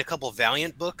been reading a couple of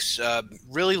Valiant books.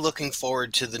 Really looking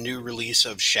forward to the new release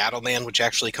of Shadow Man, which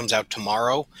actually comes out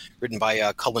tomorrow, written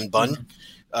by Cullen Bunn.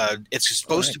 It's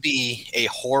supposed to be a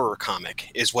horror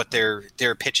comic, is what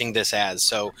they're pitching this as.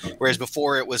 So, whereas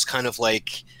before it was kind of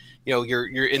like, you know,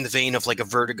 you're in the vein of like a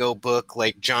Vertigo book,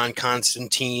 like John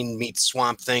Constantine meets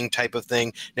Swamp Thing type of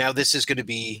thing. Now this is going to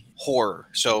be horror.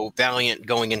 So Valiant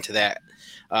going into that.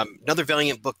 Another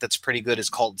Valiant book that's pretty good is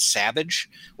called Savage,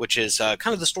 which is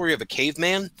kind of the story of a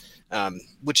caveman,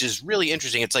 which is really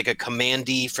interesting. It's like a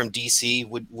Commandy from DC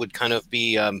would kind of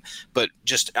be, but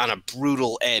just on a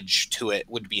brutal edge to it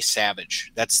would be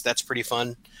Savage. That's pretty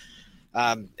fun.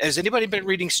 Has anybody been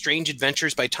reading Strange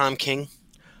Adventures by Tom King?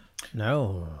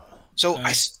 No. So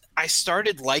I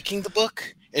started liking the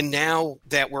book, and now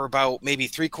that we're about maybe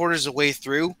 3/4 of the way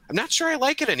through, I'm not sure I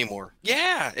like it anymore.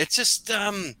 Yeah, it's just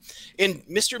and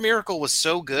Mr. Miracle was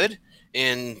so good,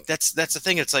 and that's the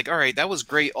thing. It's like, all right, that was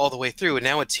great all the way through, and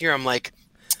now it's here. I'm like,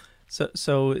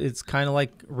 so it's kind of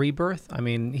like Rebirth. I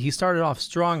mean, he started off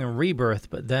strong in Rebirth,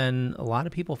 but then a lot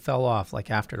of people fell off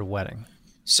like after the wedding.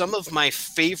 Some of my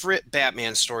favorite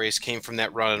Batman stories came from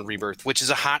that run on Rebirth, which is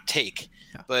a hot take.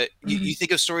 Yeah. But you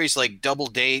think of stories like Double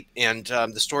Date and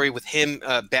the story with him,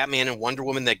 Batman and Wonder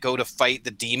Woman that go to fight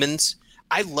the demons.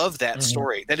 I love that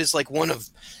story. That is like one of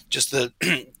just the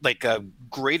like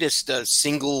greatest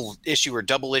single issue or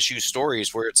double issue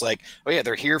stories where it's like, oh yeah,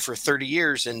 they're here for 30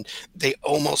 years and they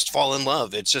almost fall in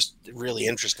love. It's just really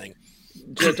interesting.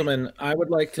 Gentlemen, I would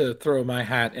like to throw my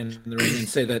hat in the ring and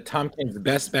say that Tom King's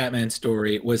best Batman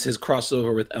story was his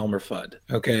crossover with Elmer Fudd.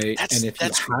 Okay, and if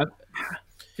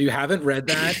you haven't read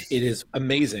that, it is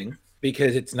amazing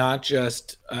because it's not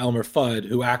just Elmer Fudd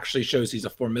who actually shows he's a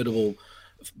formidable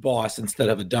boss instead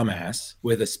of a dumbass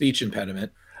with a speech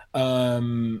impediment.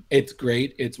 It's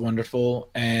great, it's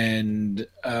wonderful, and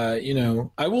you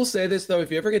know, I will say this though: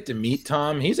 if you ever get to meet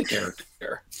Tom, he's a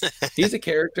character. He's a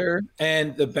character,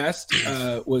 and the best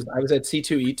was I was at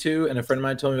C2E2, and a friend of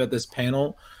mine told me about this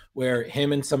panel where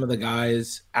him and some of the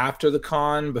guys after the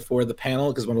con, before the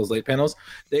panel, because one of those late panels,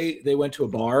 they went to a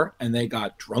bar and they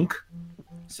got drunk.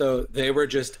 So they were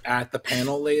just at the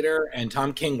panel later, and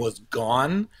Tom King was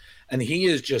gone, and he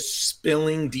is just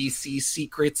spilling DC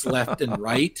secrets left and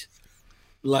right.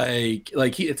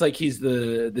 It's like he's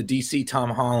the DC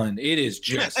Tom Holland. It is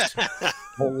just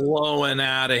blowing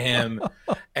out of him,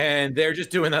 and they're just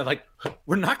doing that. Like,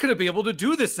 we're not going to be able to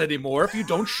do this anymore if you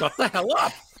don't shut the hell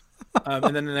up.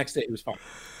 And then the next day he was fine.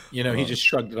 He just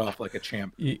shrugged it off like a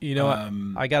champ.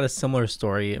 I got a similar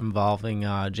story involving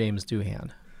James Doohan.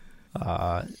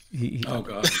 Oh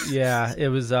god. Yeah, it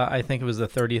was. I think it was the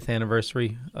 30th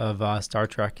anniversary of Star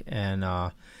Trek, and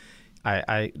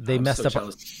they messed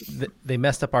up. They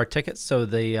messed up our tickets, so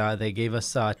they gave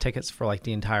us tickets for like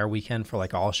the entire weekend for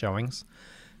like all showings,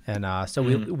 and so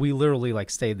we literally like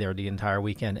stayed there the entire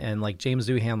weekend. And like James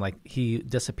Doohan, like he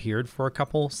disappeared for a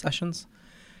couple sessions,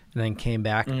 and then came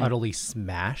back utterly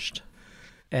smashed.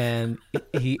 And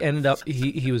he ended up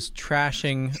he was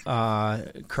trashing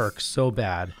Kirk so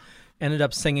bad. Ended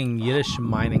up singing Yiddish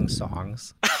mining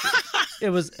songs. It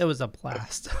was a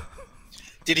blast.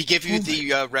 Did he give you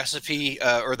the recipe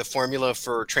or the formula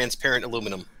for transparent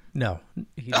aluminum? No.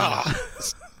 You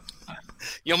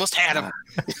almost had him.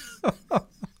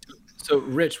 So,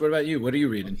 Rich, what about you? What are you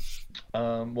reading?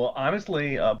 Well,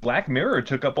 honestly, Black Mirror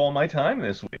took up all my time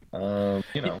this week.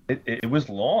 It was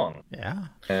long. Yeah.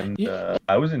 And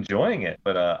I was enjoying it.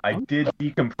 But I did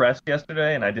decompress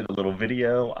yesterday, and I did a little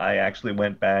video. I actually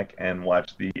went back and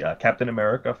watched the Captain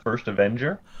America First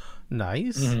Avenger.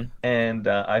 Nice. And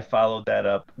I followed that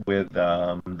up with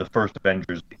the First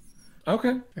Avengers.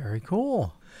 Okay. Very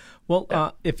cool.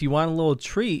 Well, if you want a little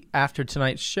treat after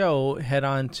tonight's show, head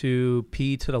on to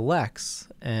P to the Lex,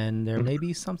 and there may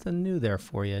be something new there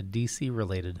for you, DC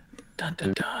related. Dun,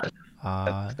 dun, dun.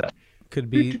 Could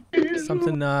be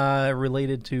something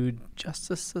related to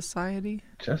Justice Society.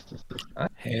 Justice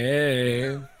Society.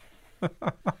 Hey.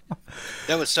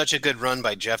 That was such a good run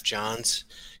by Jeff Johns.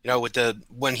 With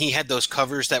when he had those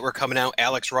covers that were coming out,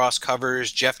 Alex Ross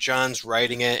covers, Jeff Johns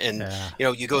writing it, and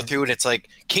you go through it, it's like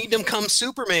Kingdom Come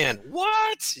Superman.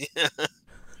 What?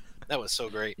 That was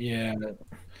so great. Yeah.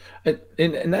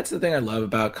 And that's the thing I love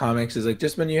about comics is like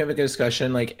just when you have a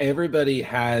discussion, like everybody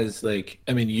has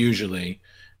usually,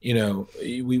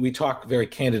 we talk very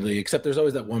candidly, except there's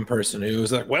always that one person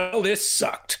who's like, well, this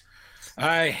sucked.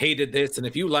 I hated this, and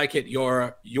if you like it,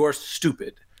 you're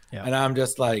stupid. Yeah. And I'm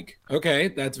just like, okay,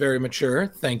 that's very mature.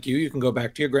 Thank you. You can go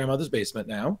back to your grandmother's basement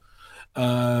now.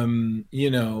 And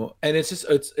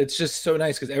it's just so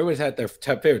nice because everybody's had their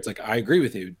top favorites. Like, I agree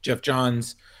with you, Jeff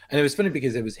Johns. And it was funny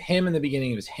because it was him in the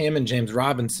beginning. It was him and James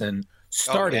Robinson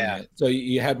starting it. So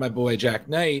you had my boy Jack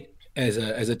Knight as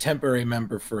a temporary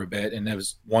member for a bit, and that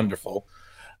was wonderful.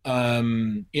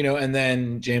 And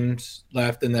then James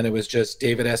left, and then it was just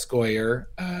David S. Goyer,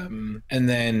 and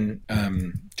then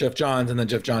Jeff Johns, and then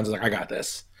Jeff Johns was like, I got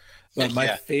this. But my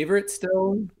favorite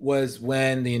still was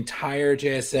when the entire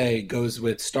JSA goes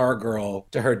with Stargirl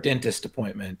to her dentist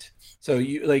appointment. So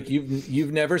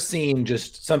you've never seen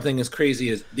just something as crazy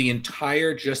as the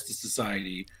entire Justice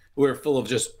Society, who are full of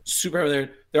just super.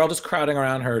 They're all just crowding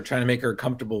around her, trying to make her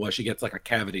comfortable while she gets like a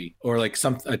cavity or like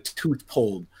a tooth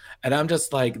pulled. And I'm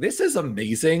just like, this is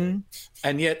amazing,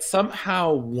 and yet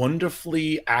somehow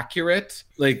wonderfully accurate.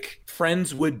 Like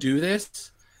Friends would do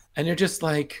this, and you're just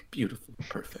like, beautiful,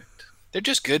 perfect. They're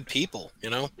just good people,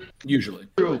 Usually.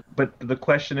 True, but the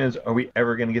question is, are we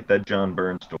ever going to get that John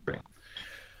Byrne story?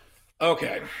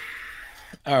 Okay.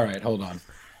 All right, hold on.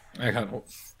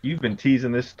 You've been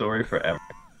teasing this story forever.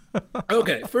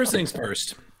 Okay, first things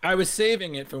first. I was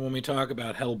saving it for when we talk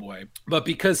about Hellboy, but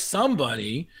because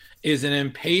somebody is an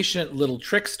impatient little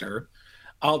trickster,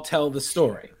 I'll tell the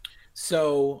story.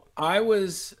 So I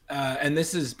was, and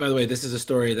this is, by the way, this is a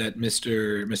story that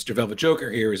Mr. Velvet Joker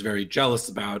here is very jealous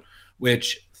about,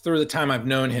 which through the time I've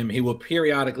known him, he will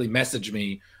periodically message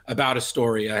me about a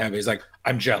story I have. He's like,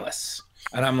 I'm jealous.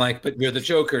 And I'm like, but you're the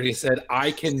Joker. And he said,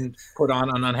 I can put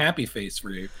on an unhappy face for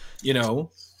you,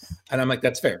 And I'm like,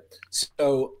 that's fair.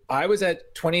 So I was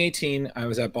at 2018, I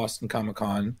was at Boston Comic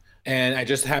Con, and I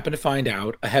just happened to find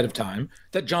out ahead of time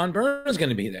that John Byrne is going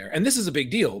to be there. And this is a big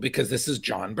deal because this is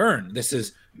John Byrne. This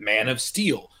is Man of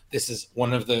Steel. This is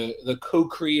one of the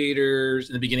co-creators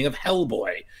in the beginning of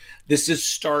Hellboy. This is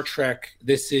Star Trek.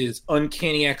 This is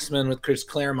Uncanny X-Men with Chris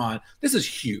Claremont. This is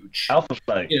huge. Alpha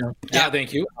Flight. Yeah,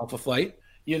 thank you. Alpha Flight.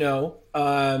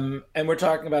 And we're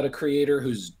talking about a creator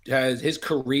his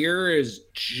career is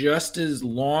just as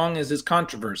long as his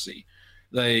controversy.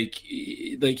 Like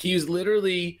he's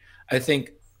literally, I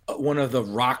think, one of the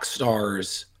rock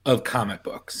stars of comic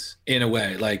books in a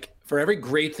way. Like for every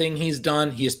great thing he's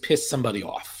done, he has pissed somebody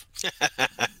off.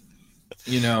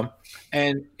 You know,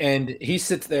 and he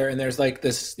sits there and there's like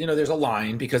this, you know, there's a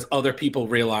line because other people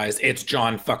realize it's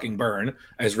John fucking Byrne,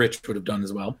 as Rich would have done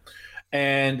as well.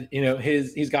 And, you know,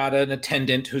 he's got an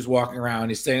attendant who's walking around.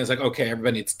 He's saying, it's like, okay,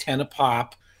 everybody, it's 10 a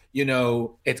pop. You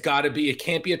know, it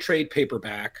can't be a trade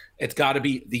paperback. It's got to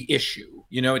be the issue.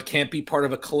 You know, it can't be part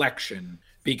of a collection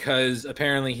because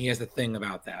apparently he has a thing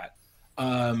about that.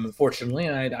 Fortunately,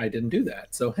 I didn't do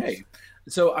that. So, hey.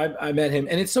 So I met him,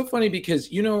 and it's so funny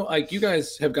because, you know, like you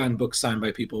guys have gotten books signed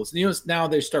by people. So, you know, now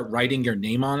they start writing your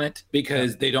name on it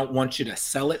because they don't want you to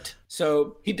sell it.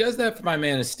 So he does that for my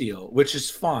Man of Steel, which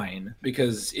is fine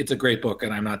because it's a great book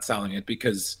and I'm not selling it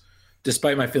because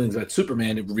despite my feelings about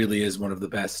Superman, it really is one of the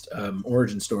best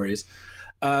origin stories.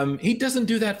 He doesn't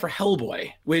do that for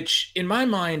Hellboy, which in my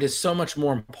mind is so much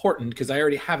more important because I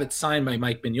already have it signed by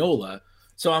Mike Mignola.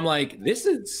 So I'm like, this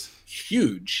is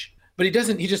huge. But he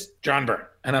doesn't. He just John Byrne,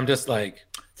 and I'm just like,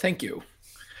 thank you.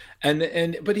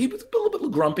 But he was a little bit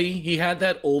grumpy. He had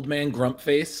that old man grump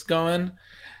face going,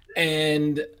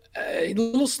 and a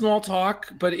little small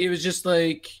talk. But it was just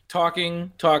like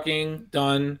talking,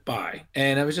 done, bye.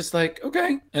 And I was just like,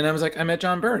 okay. And I was like, I met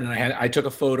John Byrne, and I took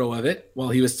a photo of it while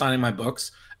he was signing my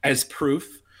books as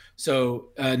proof, so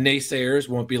naysayers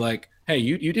won't be like, hey,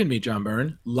 you didn't meet John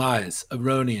Byrne. Lies,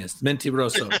 erroneous,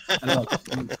 mentiroso. And I'm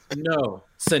like, no,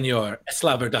 senor, es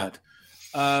la verdad.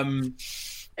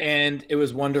 And it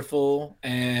was wonderful.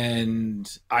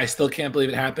 And I still can't believe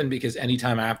it happened because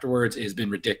anytime afterwards it has been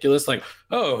ridiculous. Like,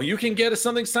 oh, you can get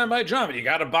something signed by John, but you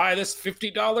got to buy this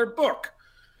 $50 book.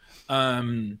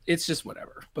 It's just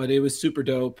whatever. But it was super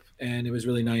dope and it was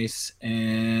really nice.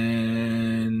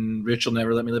 And Rich will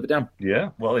never let me live it down.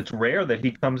 Yeah, well, it's rare that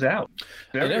he comes out.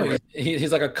 I know.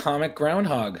 He's like a comic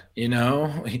groundhog, you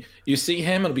know? You see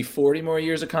him, it'll be 40 more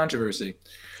years of controversy.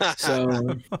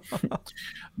 So,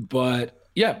 but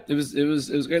yeah, it was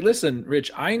great. Listen,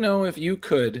 Rich, I know if you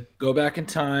could go back in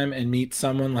time and meet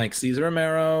someone like Cesar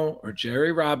Romero or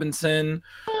Jerry Robinson,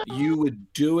 you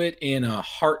would do it in a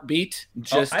heartbeat.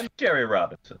 I'm Jerry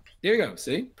Robinson. There you go.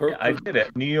 See? Yeah, I did it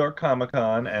at New York Comic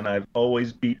Con, and I've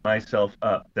always beat myself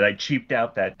up that I cheaped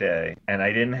out that day, and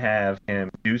I didn't have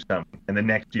him do something, and the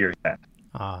next year he had.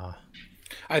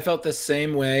 I felt the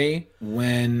same way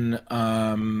when,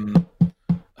 the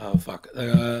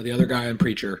other guy on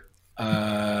Preacher.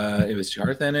 It was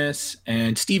Garth Ennis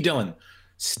and Steve Dillon.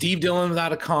 Steve Dillon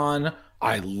without a con.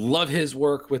 I love his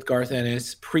work with Garth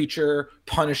Ennis, Preacher,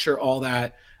 Punisher, all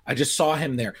that. I just saw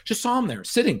him there. Just saw him there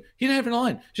sitting. He didn't have a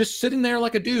line. Just sitting there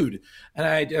like a dude. And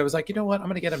I was like, you know what? I'm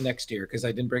going to get him next year because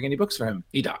I didn't bring any books for him.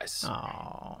 He dies.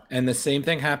 Oh. And the same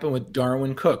thing happened with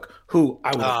Darwin Cook, who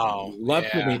I would love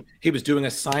to meet. He was doing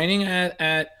a signing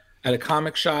at a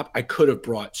comic shop. I could have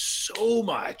brought so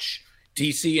much.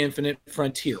 DC Infinite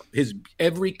Frontier.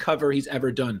 Every cover he's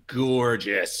ever done,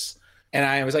 gorgeous. And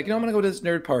I was like, I'm gonna go to this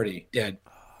nerd party. Dead.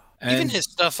 And even his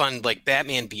stuff on like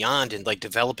Batman Beyond and like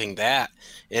developing that,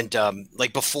 and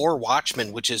like before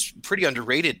Watchmen, which is pretty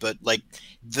underrated, but like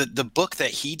the book that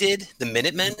he did, The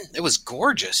Minutemen, it was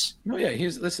gorgeous. Oh yeah,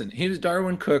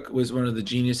 Darwin Cook was one of the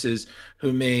geniuses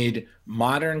who made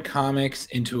modern comics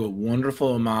into a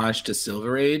wonderful homage to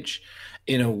Silver Age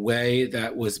in a way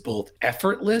that was both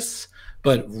effortless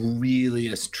but really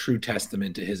a true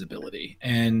testament to his ability.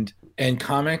 And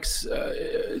comics,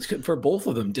 for both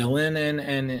of them, Dylan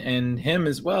and him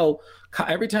as well,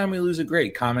 every time we lose a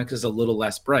great, comics is a little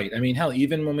less bright. I mean, hell,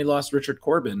 even when we lost Richard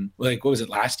Corbin, like, what was it,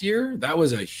 last year? That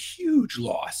was a huge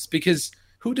loss because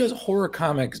who does horror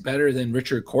comics better than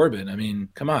Richard Corbin? I mean,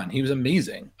 come on, he was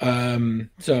amazing.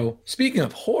 So speaking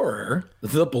of horror,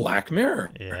 The Black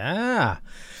Mirror. Yeah.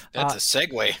 That's a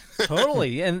segue.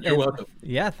 Totally. And you're welcome.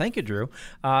 Yeah, thank you, Drew.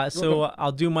 So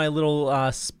I'll do my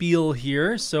little spiel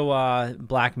here. So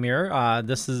Black Mirror,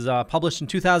 this is published in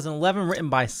 2011, written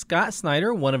by Scott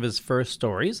Snyder, one of his first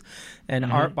stories, and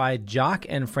art by Jock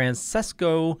and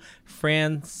Francesco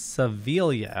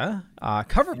Francavilla.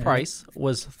 Cover price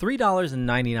was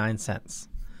 $3.99.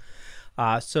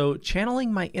 So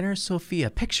channeling my inner Sophia,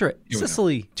 picture it,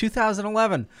 Sicily,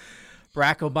 2011.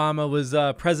 Barack Obama was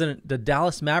president. The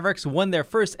Dallas Mavericks won their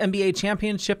first NBA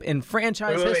championship in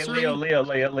franchise history.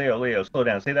 Leo, slow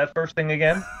down. Say that first thing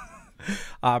again.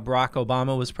 Barack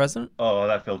Obama was president. Oh,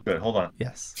 that feels good. Hold on.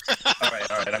 Yes. All right.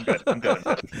 I'm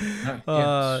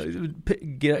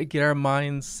good. Get our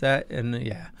minds set and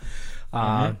yeah.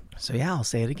 So yeah, I'll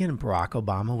say it again. Barack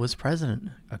Obama was president.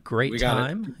 A great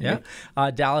time. Yeah.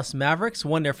 Dallas Mavericks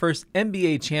won their first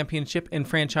NBA championship in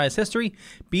franchise history,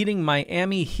 beating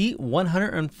Miami Heat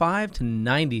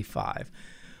 105-95.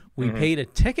 We paid a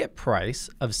ticket price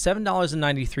of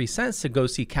 $7.93 to go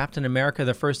see Captain America: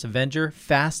 The First Avenger,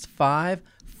 Fast 5,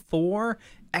 Thor,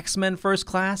 X-Men First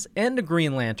Class, and The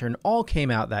Green Lantern all came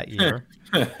out that year.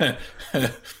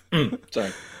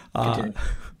 Sorry.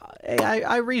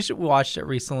 I watched it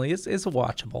recently. It's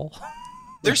watchable.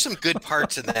 There's some good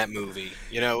parts in that movie,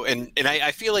 you know, and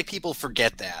I feel like people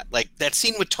forget that. Like that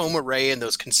scene with Toma Ray and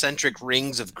those concentric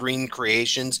rings of green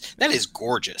creations, that is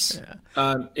gorgeous.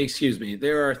 Yeah. Excuse me.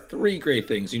 There are 3 great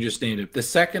things. You just named it. The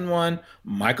second one,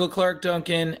 Michael Clark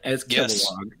Duncan as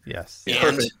Kilowog. Yes. And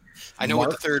Perfect. I know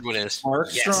what the third one is. Mark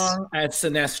Strong as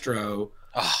Sinestro.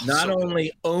 Not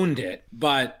only owned it,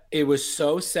 but it was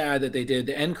so sad that they did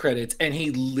the end credits and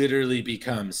he literally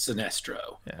becomes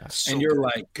Sinestro. Yeah. And you're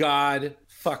like, God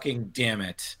fucking damn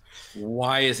it.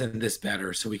 Why isn't this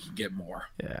better so we can get more?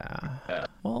 Yeah.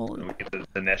 Well, we get the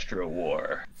Sinestro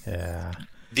War. Yeah.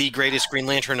 The greatest Green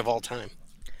Lantern of all time,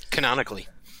 canonically.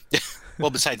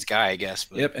 Well, besides Guy, I guess.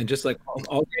 But. Yep, and just like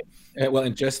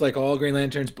all Green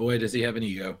Lanterns, boy, does he have an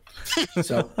ego.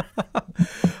 So,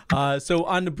 so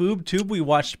on the Boob Tube, we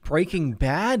watched Breaking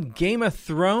Bad, Game of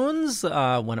Thrones,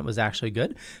 when it was actually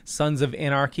good, Sons of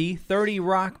Anarchy, 30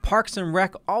 Rock, Parks and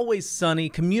Rec, Always Sunny,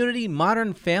 Community,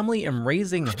 Modern Family, and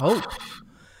Raising Hope.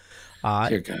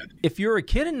 If you're a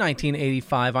kid in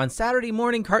 1985, on Saturday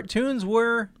morning, cartoons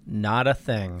were not a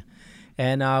thing.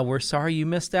 And we're sorry you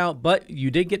missed out, but you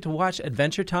did get to watch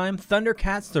Adventure Time,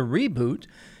 Thundercats, the reboot,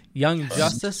 Young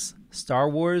Justice, Star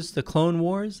Wars, The Clone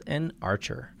Wars, and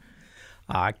Archer.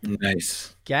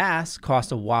 Nice. Gas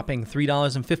cost a whopping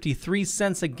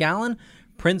 $3.53 a gallon.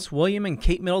 Prince William and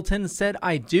Kate Middleton said,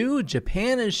 I do.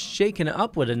 Japan is shaken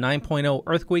up with a 9.0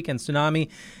 earthquake and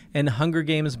tsunami, and Hunger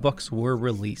Games books were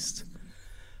released.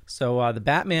 So the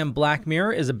Batman Black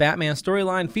Mirror is a Batman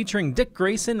storyline featuring Dick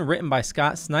Grayson, written by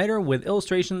Scott Snyder, with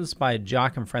illustrations by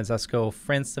Jock and Francesco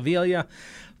Francavilla,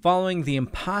 following the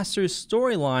Imposters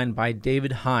storyline by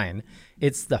David Hine.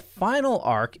 It's the final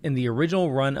arc in the original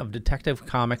run of Detective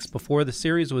Comics before the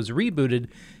series was rebooted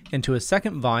into a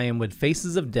second volume with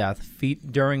Faces of Death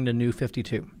during the New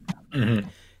 52. Mm-hmm.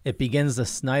 It begins the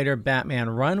Snyder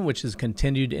Batman run, which is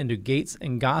continued into Gates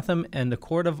and Gotham and the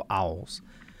Court of Owls.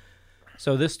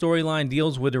 So this storyline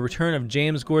deals with the return of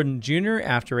James Gordon Jr.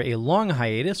 after a long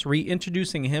hiatus,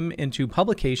 reintroducing him into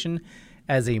publication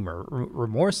as a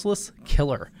remorseless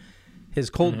killer. His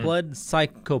cold-blooded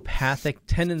psychopathic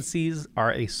tendencies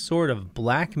are a sort of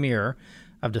black mirror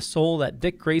of the soul that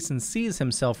Dick Grayson sees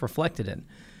himself reflected in.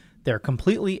 They're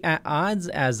completely at odds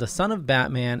as the son of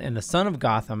Batman and the son of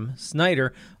Gotham.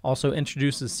 Snyder also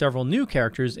introduces several new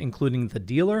characters, including the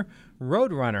Dealer,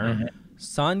 Roadrunner,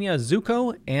 Sonya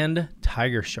Zuko, and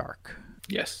Tiger Shark.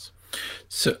 Yes.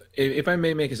 So if I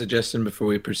may make a suggestion before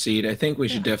we proceed, I think we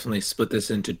should definitely split this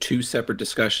into 2 separate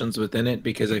discussions within it,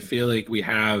 because I feel like we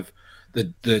have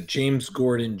the James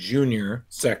Gordon Jr.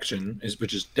 section,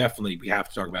 which is definitely we have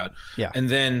to talk about. Yeah. And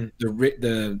then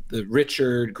the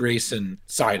Richard Grayson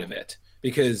side of it.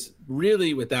 Because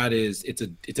really what that is, it's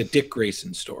a Dick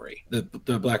Grayson story.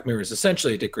 The Black Mirror is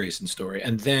essentially a Dick Grayson story.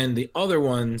 And then the other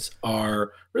ones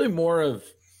are really more of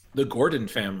the Gordon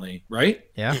family, right?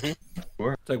 Yeah.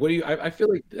 Sure. It's like, I feel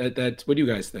like that's what do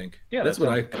you guys think? Yeah, that's what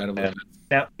I kind of look at.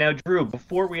 Now, Drew,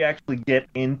 before we actually get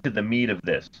into the meat of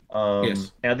this,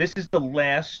 Yes. Now this is the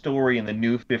last story in the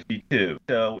New 52.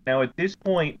 So now at this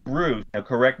point, Bruce, now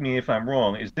correct me if I'm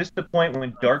wrong, is this the point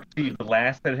when Darkseid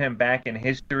blasted him back in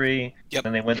history? Yep.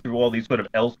 And they went through all these sort of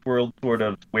Elseworld, sort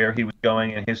of where he was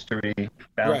going in history,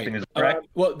 balancing his track?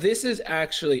 Well, this is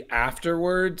actually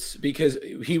afterwards, because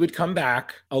he would come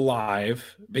back alive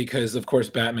because, of course,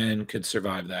 Batman could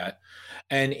survive that.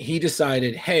 And he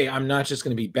decided, hey, I'm not just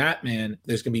going to be Batman.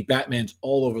 There's going to be Batmans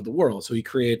all over the world. So he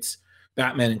creates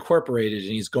Batman Incorporated,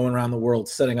 and he's going around the world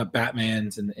setting up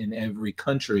Batmans in every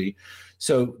country.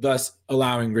 So thus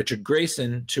allowing Richard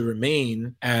Grayson to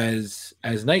remain as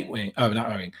Nightwing. Oh, not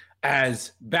Nightwing.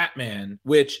 As Batman,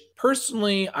 which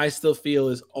personally I still feel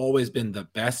has always been the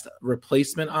best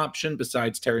replacement option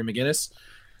besides Terry McGinnis.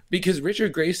 Because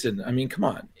Richard Grayson, I mean, come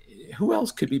on. Who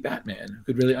else could be Batman?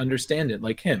 Who could really understand it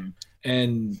like him?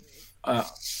 And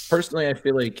personally, I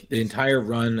feel like the entire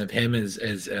run of him as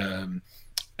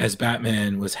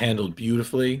Batman was handled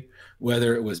beautifully.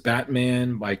 Whether it was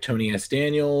Batman by Tony S.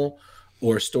 Daniel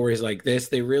or stories like this,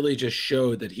 they really just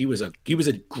showed that he was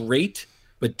a great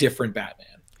but different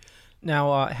Batman.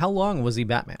 Now, how long was he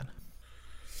Batman?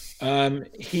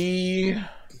 He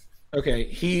Okay,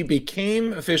 he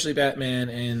became officially Batman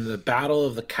in the Battle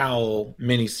of the Cowl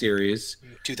miniseries.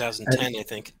 2010, I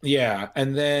think. Yeah,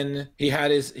 and then he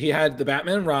had the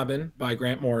Batman and Robin by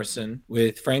Grant Morrison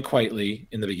with Frank Whiteley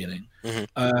in the beginning,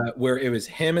 where it was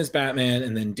him as Batman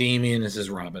and then Damian as his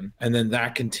Robin, and then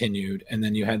that continued, and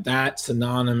then you had that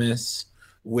synonymous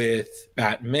with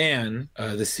Batman,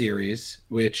 the series,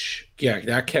 which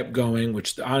that kept going.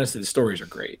 Which honestly, the stories are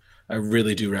great. I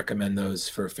really do recommend those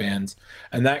for fans.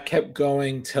 And that kept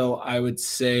going till I would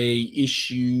say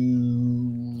issue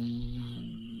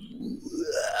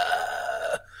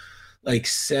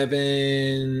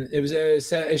 7. It was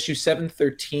issue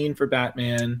 713 for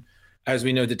Batman. As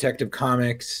we know, Detective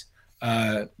Comics.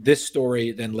 This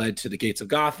story then led to the Gates of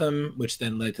Gotham, which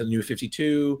then led to the New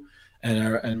 52.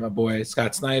 And my boy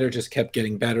Scott Snyder just kept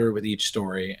getting better with each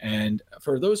story. And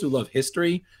for those who love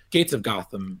history, Gates of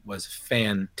Gotham was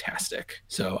fantastic.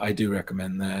 So I do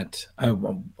recommend that.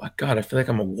 God, I feel like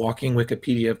I'm a walking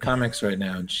Wikipedia of comics right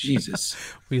now. Jesus.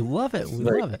 We love it. We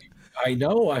love it. I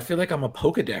know. I feel like I'm a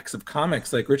Pokedex of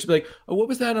comics. Like Rich would be like, oh, what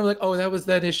was that? And I'm like, oh, that was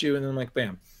that issue. And then I'm like,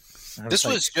 bam. This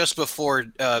was just before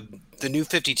the New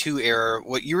 52 era.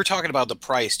 What you were talking about, the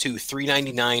price too,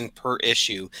 $3.99 per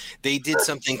issue. They did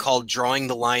something called Drawing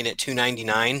the Line at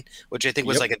 $2.99, which I think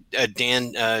was like a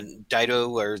Dan Dido,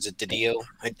 or is it Didio?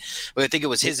 But I think it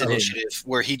was his initiative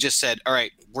where he just said, all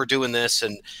right, we're doing this.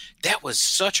 And that was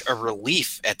such a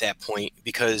relief at that point,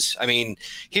 because I mean,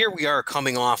 here we are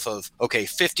coming off of, okay,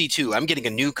 52. I'm getting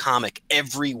a new comic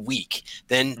every week.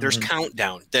 Then there's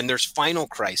Countdown. Then there's Final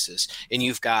Crisis. And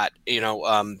you've got,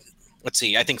 let's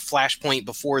see, I think Flashpoint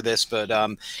before this, but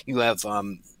you have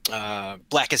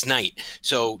Blackest Night.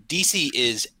 So DC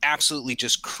is absolutely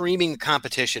just creaming the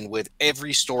competition with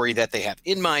every story that they have,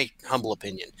 in my humble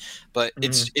opinion. But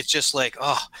it's just like,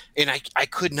 and I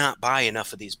could not buy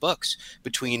enough of these books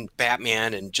between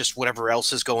Batman and just whatever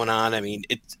else is going on. I mean,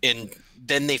 and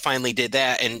then they finally did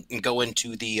that and go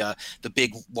into the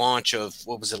big launch of,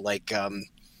 what was it, like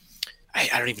I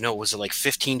don't even know, was it like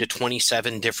 15 to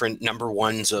 27 different number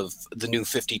ones of the New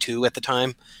 52 at the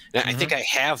time? And I think I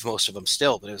have most of them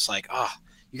still, but it was like,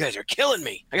 you guys are killing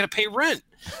me. I got to pay rent.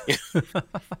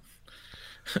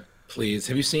 Please,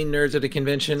 have you seen Nerds at a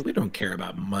Convention? We don't care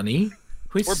about money.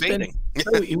 We spend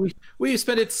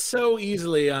it so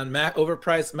easily on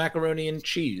overpriced macaroni and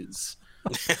cheese.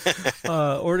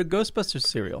 Or the Ghostbusters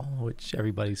cereal, which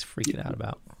everybody's freaking out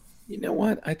about. You know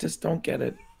what? I just don't get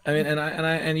it. I mean,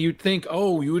 and you'd think,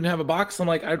 oh, you wouldn't have a box. I'm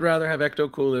like, I'd rather have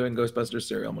Ecto Cooler than Ghostbusters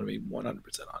cereal. I'm going to be 100%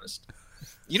 honest.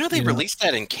 They released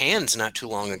that in cans not too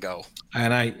long ago.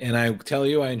 And I tell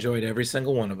you, I enjoyed every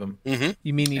single one of them.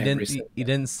 You mean you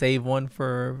didn't save one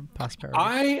for posterity?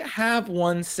 I have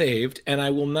one saved, and I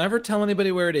will never tell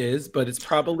anybody where it is, but it's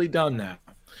probably done now.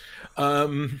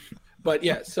 But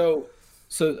yeah, so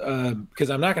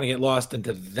because I'm not going to get lost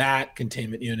into that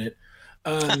containment unit.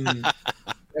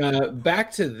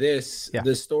 Back to this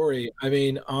story. I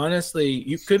mean, honestly,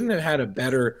 you couldn't have had a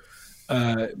better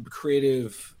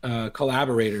creative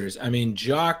collaborators. I mean,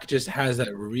 Jock just has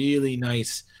that really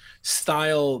nice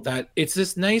style that it's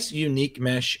this nice unique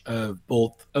mesh of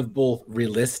both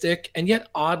realistic and yet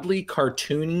oddly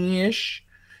cartoony-ish,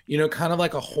 kind of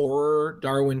like a horror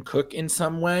Darwin Cook in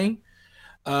some way.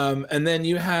 And then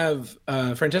you have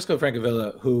Francesco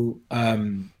Francavilla, who,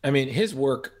 his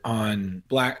work on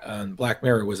Black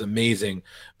Mirror was amazing,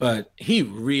 but he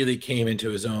really came into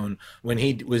his own when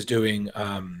he was doing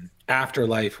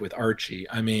Afterlife with Archie.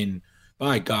 I mean,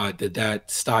 by God, did that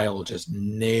style just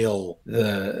nail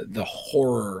the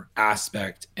horror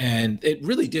aspect, and it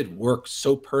really did work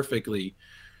so perfectly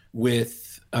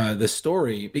with the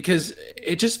story, because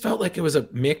it just felt like it was a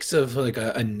mix of like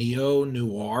a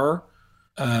neo-noir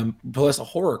plus a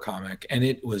horror comic, and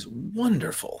it was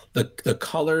wonderful. The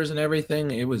colors and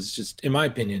everything, it was just, in my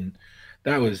opinion,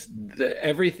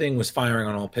 everything was firing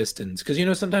on all pistons.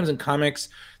 Because sometimes in comics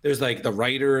there's like the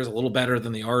writer is a little better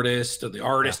than the artist, or the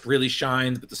artist really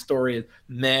shines but the story is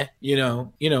meh.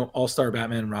 All-Star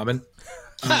Batman and Robin.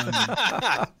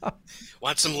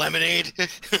 Want some lemonade?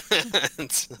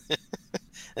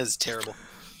 That's terrible.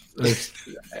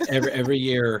 Every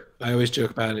year I always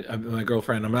joke about it with my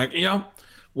girlfriend. I'm like,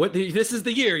 this is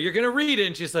the year you're gonna read it,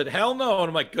 and she said, hell no. And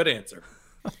I'm like, good answer.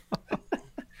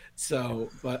 So,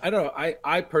 but I don't know,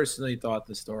 I personally thought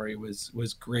the story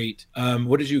was great.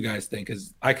 What did you guys think?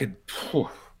 Because I could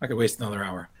waste another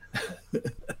hour.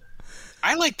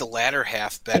 I like the latter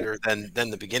half better than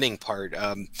the beginning part.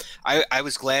 I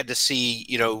was glad to see,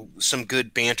 you know, some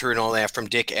good banter and all that from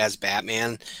Dick as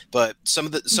Batman, but some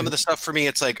of the stuff for me,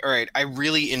 it's like, all right, I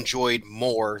really enjoyed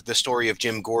more the story of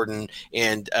Jim Gordon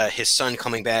and his son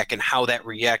coming back and how that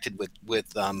reacted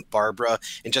with Barbara,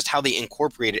 and just how they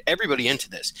incorporated everybody into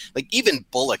this. Like even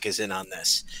Bullock is in on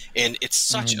this, and it's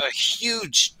such a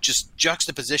huge just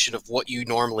juxtaposition of what you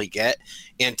normally get,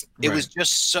 and it was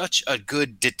just such a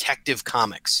good detective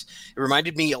comics. It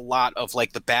reminded me a lot of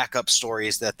like the backup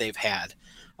stories that they've had.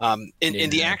 And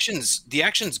the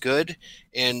action's good.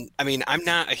 And I mean, I'm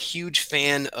not a huge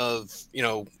fan of, you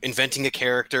know, inventing a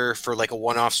character for like a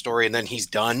one-off story and then he's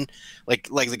done. Like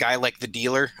the guy, like the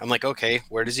dealer. I'm like, okay,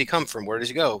 where does he come from? Where does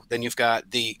he go? Then you've got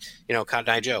the, you know,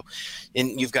 Cotton Eye Joe,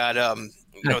 and you've got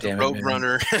you know, the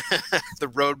Roadrunner, the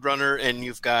Roadrunner, and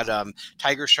you've got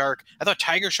Tiger Shark. I thought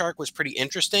Tiger Shark was pretty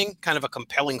interesting, kind of a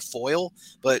compelling foil,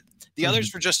 but the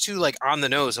others were just too like on the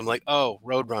nose. I'm like, oh,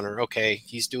 Roadrunner, okay,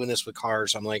 he's doing this with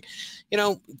cars. I'm like, you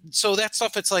know, so that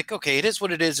stuff, it's like, okay, it is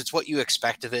what it is. It's what you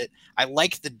expect of it. I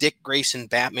like the Dick Grayson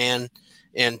Batman,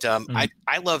 and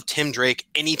I love Tim Drake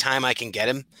anytime I can get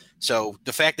him. So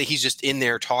the fact that he's just in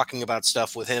there talking about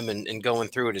stuff with him and going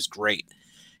through it is great.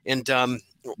 And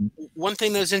one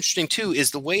thing that was interesting too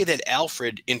is the way that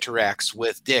Alfred interacts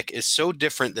with Dick is so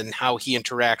different than how he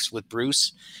interacts with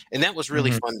Bruce, and that was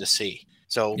really fun to see.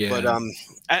 So, but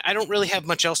I don't really have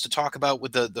much else to talk about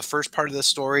with the first part of the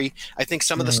story. I think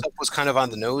some of the stuff was kind of on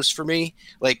the nose for me,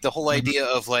 like the whole idea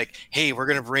of like, hey, we're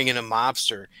gonna bring in a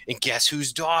mobster, and guess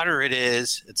whose daughter it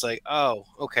is? It's like, oh,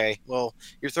 okay, well,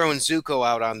 you're throwing Zuko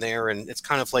out on there, and it's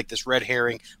kind of like this red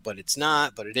herring, but it's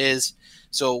not, but it is.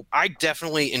 So I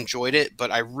definitely enjoyed it,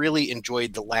 but I really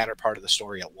enjoyed the latter part of the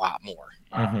story a lot more.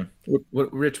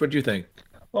 Rich, what do you think?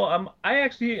 Well, I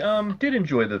actually did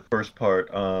enjoy the first part,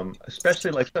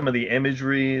 especially like some of the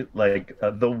imagery, like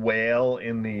the whale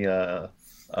in the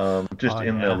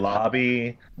the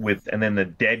lobby and then the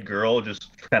dead girl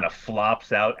just kind of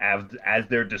flops out as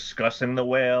they're discussing the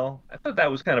whale. I thought that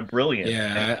was kind of brilliant.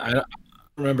 Yeah, I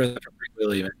remember that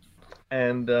really.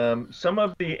 And some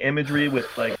of the imagery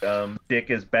with like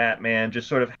Dick as Batman just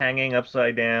sort of hanging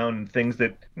upside down and things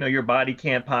that, you know, your body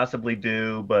can't possibly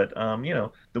do, but you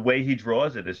know, the way he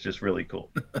draws it is just really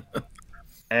cool.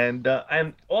 And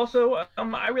also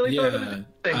I really thought it was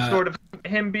interesting, sort of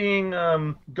him being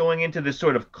going into this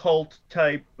sort of cult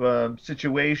type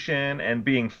situation and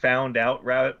being found out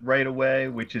right away,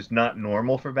 which is not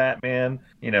normal for Batman,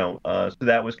 you know. So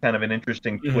that was kind of an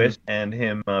interesting twist, and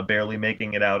him barely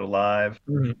making it out alive.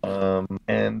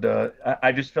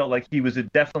 I just felt like he was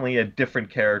definitely a different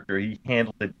character. He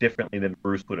handled it differently than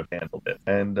Bruce would have handled it,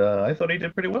 and I thought he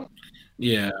did pretty well.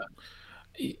 Yeah.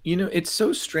 You know, it's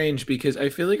so strange because I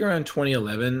feel like around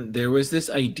 2011 there was this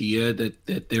idea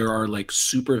that there are like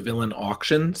super villain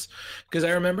auctions, because I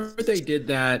remember they did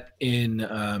that in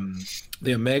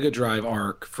the Omega Drive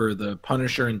arc for the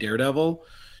Punisher and Daredevil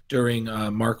during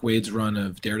Mark Waid's run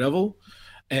of Daredevil,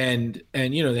 and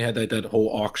you know, they had that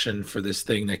whole auction for this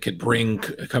thing that could bring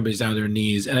companies down to their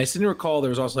knees. And I seem to recall there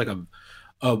was also like a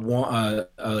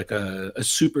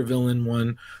super villain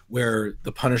one where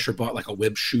the Punisher bought like a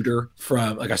web shooter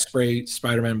from like a spray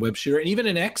Spider-Man web shooter. And even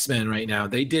in X-Men right now,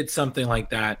 they did something like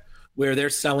that where they're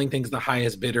selling things the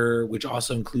highest bidder, which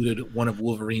also included one of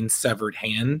Wolverine's severed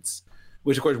hands,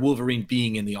 which of course Wolverine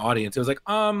being in the audience, it was like,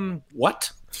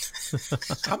 what?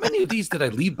 How many of these did I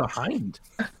leave behind?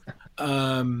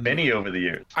 Many over the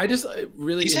years. I just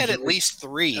really he's had at least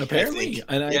 3 apparently,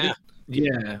 and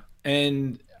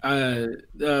and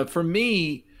for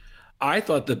me, I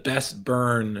thought the best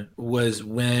burn was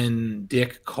when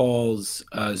Dick calls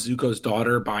Zuko's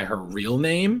daughter by her real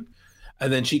name,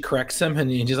 and then she corrects him,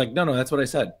 and he's like, no, that's what I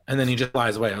said. And then he just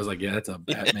flies away. I was like, yeah, that's a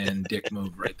Batman Dick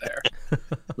move right there.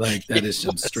 Like, that is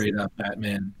some straight up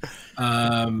Batman.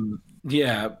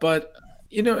 But,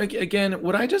 you know, again,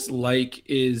 what I just like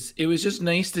is it was just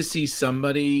nice to see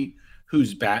somebody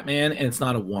who's Batman, and it's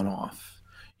not a one-off.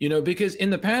 You know, because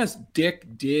in the past,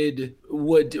 Dick did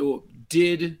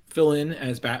fill in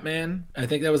as Batman. I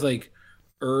think that was like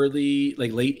late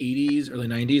 80s, early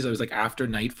 90s. It was like after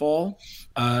Nightfall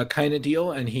kind of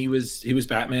deal. And he was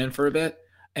Batman for a bit.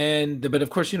 But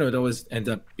of course, you know, it always ends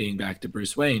up being back to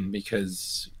Bruce Wayne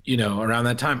because, you know, around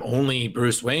that time, only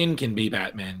Bruce Wayne can be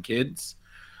Batman, kids.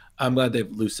 I'm glad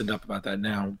they've loosened up about that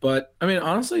now. But I mean,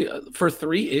 honestly, for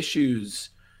 3 issues,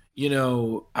 you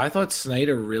know, I thought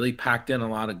Snyder really packed in a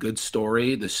lot of good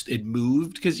story. It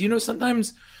moved because, you know,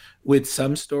 sometimes with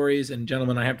some stories, and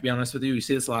gentlemen, I have to be honest with you, you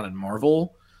see this a lot in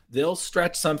Marvel. They'll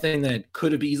stretch something that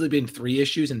could have easily been 3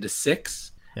 issues into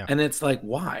 6, Yeah. And it's like,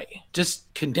 why?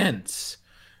 Just condense,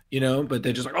 but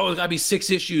they're just like, oh, it's got to be 6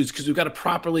 issues because we've got to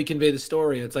properly convey the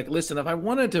story. It's like, listen, if I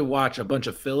wanted to watch a bunch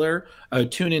of filler, I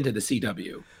would tune into the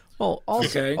CW. Well,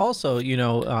 also,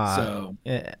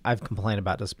 I've complained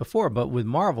about this before, but with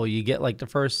Marvel, you get like the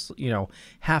first,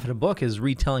 half of the book is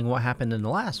retelling what happened in the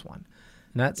last one.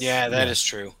 And that's that is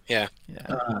true. Yeah.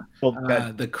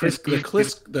 The Chris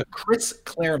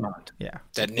Claremont. Yeah.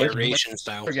 That narration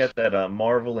style. Forget that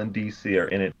Marvel and DC are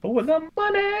in it for the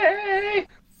money.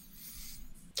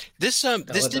 This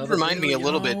did remind me a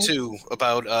little bit too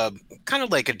about kind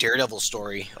of like a Daredevil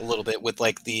story a little bit with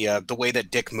like the way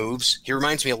that Dick moves. He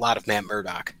reminds me a lot of Matt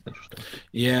Murdock.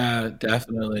 Yeah,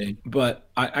 definitely. But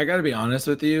I got to be honest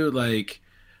with you, like,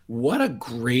 what a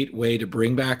great way to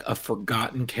bring back a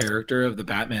forgotten character of the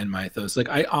Batman mythos. Like,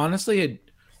 I honestly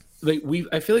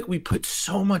I feel like we put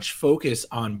so much focus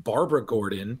on Barbara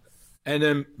Gordon, and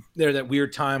then there's that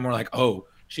weird time where like, oh,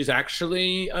 she's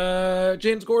actually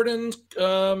James Gordon's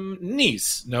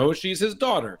niece. No, she's his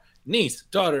daughter. Niece,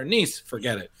 daughter, niece.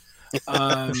 Forget it.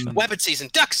 Weapon season,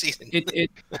 duck season.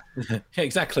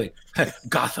 Exactly.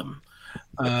 Gotham.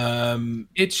 I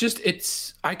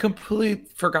completely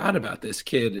forgot about this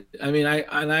kid. I mean,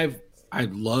 I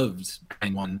loved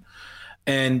one.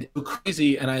 And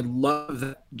crazy, and I love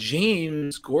that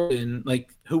James Gordon,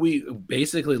 like, who we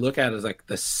basically look at as like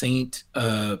the saint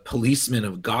policeman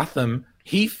of Gotham,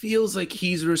 he feels like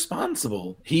he's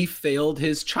responsible. He failed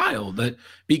his child, that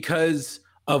because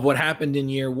of what happened in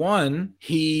year 1,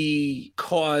 he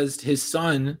caused his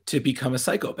son to become a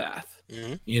psychopath.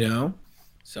 Mm-hmm.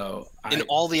 So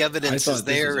all the evidence is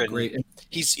there, and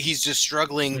he's just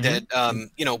struggling that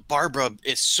Barbara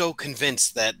is so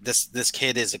convinced that this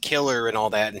kid is a killer and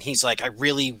all that, and he's like, I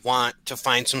really want to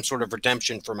find some sort of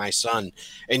redemption for my son,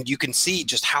 and you can see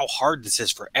just how hard this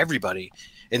is for everybody.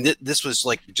 And this was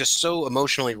like just so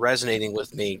emotionally resonating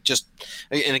with me.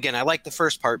 And again, I like the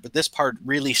first part, but this part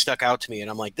really stuck out to me.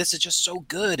 And I'm like, this is just so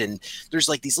good. And there's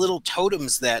like these little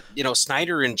totems that,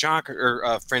 Snyder and Jock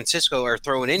or Francisco are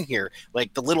throwing in here,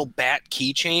 like the little bat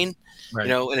keychain. Right.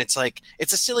 And it's like,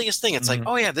 it's the silliest thing. It's like,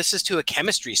 oh yeah, this is to a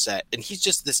chemistry set. And he's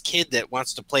just this kid that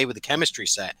wants to play with the chemistry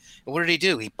set. And what did he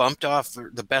do? He bumped off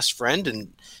the best friend,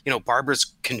 and,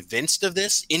 Barbara's convinced of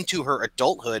this into her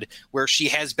adulthood, where she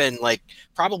has been like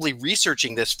probably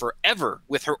researching this forever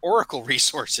with her Oracle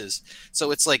resources.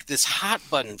 So it's like this hot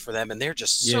button for them, and they're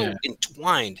just so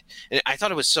entwined. And I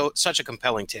thought it was such a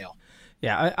compelling tale.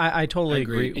 Yeah, I totally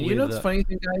agree. And you know the funny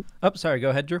thing, guys? Oh, sorry.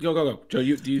 Go ahead, Drew. Go. Joe,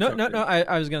 you No.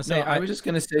 I was going to say. No, I was just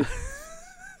going to say.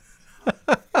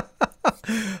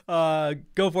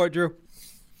 Go for it, Drew.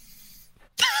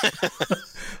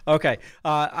 Okay.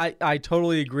 I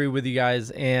totally agree with you guys.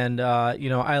 And,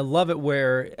 I love it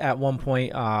where at one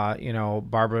point,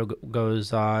 Barbara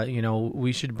goes,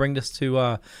 we should bring this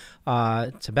to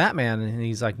Batman. And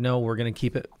he's like, no, we're going to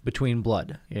keep it between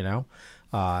blood,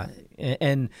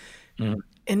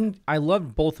 And I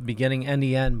loved both the beginning and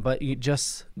the end, but you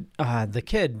just the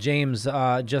kid James,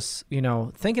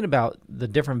 thinking about the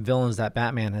different villains that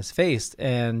Batman has faced,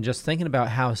 and just thinking about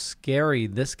how scary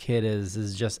this kid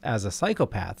is just as a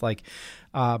psychopath. Like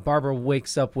Barbara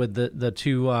wakes up with the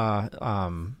 2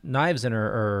 knives in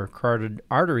her carotid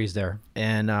arteries there,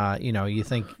 and you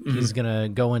think he's gonna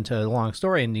go into a long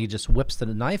story, and he just whips the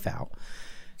knife out.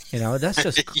 That's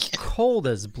just cold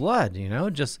as blood.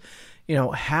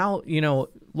 How,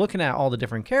 looking at all the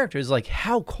different characters, like,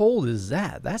 how cold is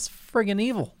that? That's friggin'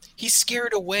 evil. He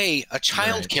scared away a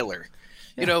child killer,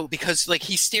 because like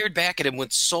he stared back at him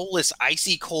with soulless,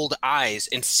 icy cold eyes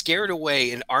and scared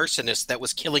away an arsonist that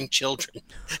was killing children.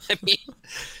 I mean,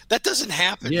 that doesn't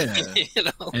happen. Yeah.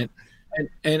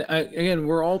 And again,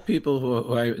 we're all people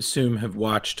who I assume have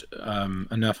watched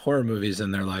enough horror movies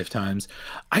in their lifetimes.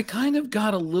 I kind of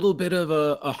got a little bit of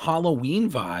a Halloween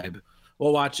vibe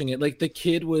while watching it. Like, the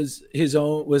kid was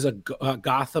a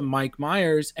Gotham Mike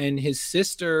Myers, and his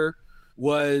sister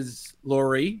was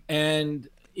Laurie, and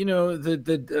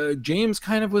the James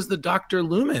kind of was the Dr.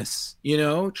 Loomis,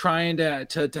 trying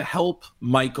to help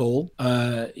Michael,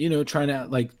 trying to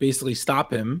like basically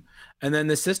stop him. And then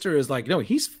the sister is like, no,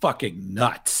 he's fucking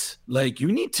nuts. Like,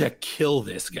 you need to kill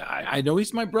this guy. I know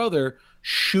he's my brother.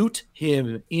 Shoot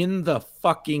him in the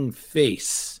fucking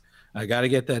face. I gotta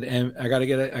get that. I gotta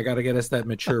get us that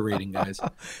mature rating, guys.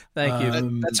 Thank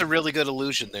you. That's a really good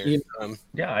illusion there.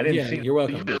 I didn't see. You're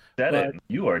welcome. You just said it.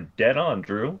 You are dead on,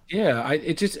 Drew. Yeah,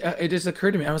 it just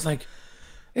occurred to me. I was like,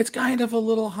 it's kind of a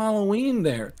little Halloween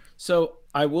there. So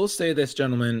I will say this,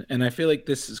 gentlemen, and I feel like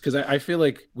this is because I feel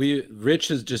like Rich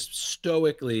has just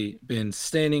stoically been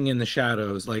standing in the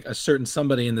shadows like a certain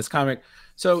somebody in this comic.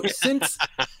 So since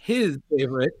his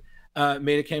favorite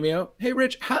made a cameo, hey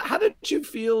Rich, how did you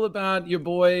feel about your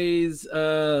boy's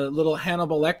little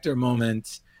Hannibal Lecter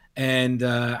moment, and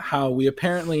how we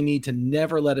apparently need to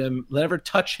never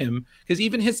touch him because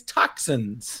even his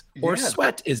toxins or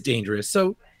sweat is dangerous.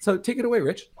 So take it away,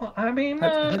 Rich. Well, I mean,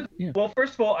 well,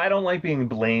 first of all, I don't like being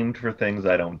blamed for things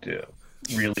I don't do.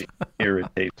 Really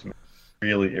irritates me.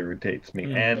 Really irritates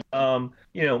me. And,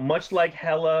 much like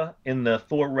Hela in the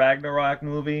Thor Ragnarok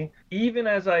movie, even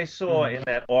as I saw in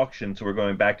that auction, so we're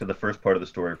going back to the first part of the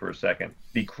story for a second,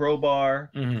 the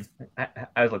crowbar,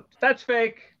 I was like, that's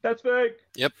fake. That's fake.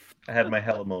 Yep. I had my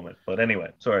Hela moment. But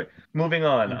anyway, sorry. Moving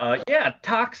on.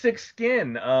 Toxic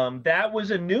Skin. That was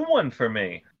a new one for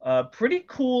me. Pretty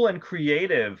cool and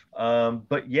creative.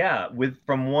 But yeah,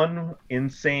 from one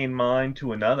insane mind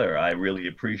to another, I really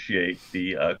appreciate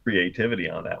the creativity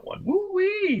on that one.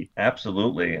 Woo-wee!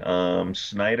 Absolutely.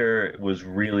 Snyder was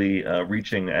really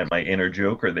reaching at my inner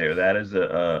Joker there. That is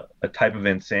a type of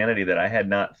insanity that I had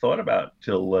not thought about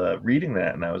till reading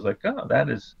that, and I was like, oh, that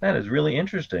is really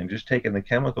interesting. Just taking the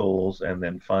chemicals and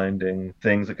then finding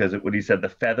things, because what he said, the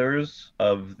feathers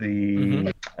of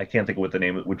the I can't think of what the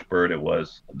name of which bird it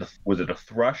was. Was it a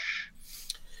thrush?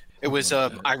 It was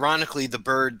ironically the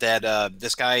bird that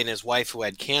this guy and his wife who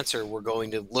had cancer were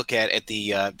going to look at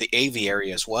the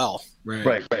aviary as well.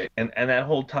 Right. And that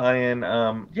whole tie-in,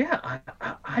 I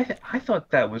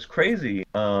thought that was crazy.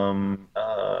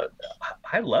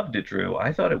 I loved it, Drew.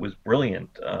 I thought it was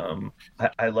brilliant.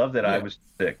 I love that I was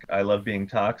sick. I love being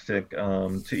toxic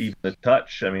to even the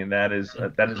touch. I mean, that is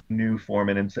a new form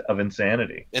of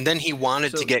insanity. And then he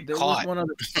wanted to get caught.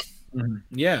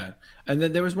 Yeah. And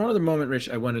then there was one other moment, Rich,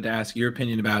 I wanted to ask your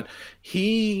opinion about.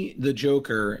 The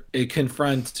Joker, it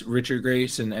confronts Richard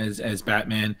Grayson as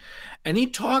Batman, and he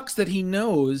talks that he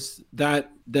knows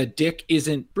that Dick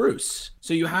isn't Bruce.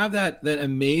 So you have that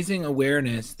amazing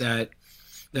awareness that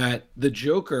the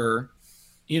Joker,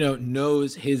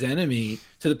 knows his enemy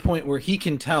to the point where he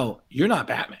can tell you're not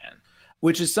Batman,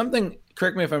 which is something,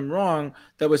 correct me if I'm wrong,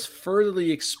 that was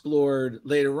furtherly explored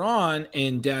later on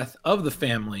in Death of the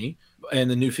Family and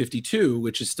the New 52,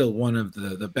 which is still one of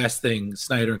the best things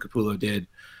Snyder and Capullo did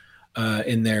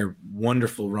in their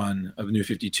wonderful run of New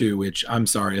 52, which I'm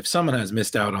sorry, if someone has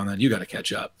missed out on that, you got to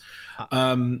catch up.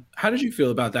 How did you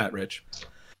feel about that, Rich?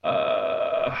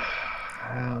 How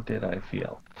did I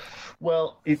feel?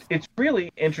 Well, it's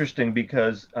really interesting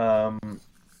because,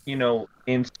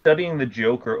 in studying the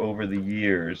Joker over the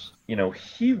years,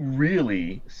 he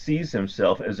really sees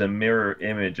himself as a mirror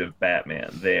image of Batman.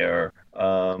 They're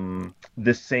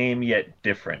the same yet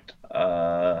different.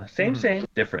 Same,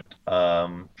 different.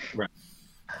 Right.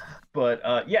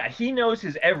 But he knows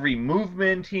his every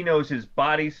movement. He knows his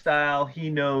body style. He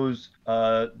knows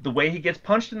the way he gets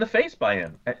punched in the face by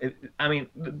him.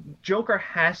 The Joker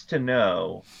has to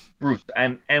know Bruce,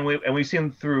 and we see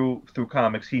him through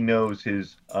comics. He knows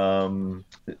his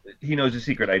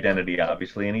secret identity,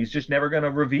 obviously, and he's just never going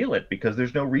to reveal it because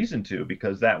there's no reason to,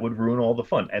 because that would ruin all the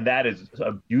fun. And that is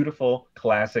a beautiful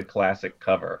classic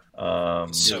cover.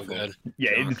 So good.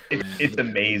 Yeah, it's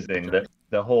amazing that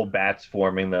the whole bats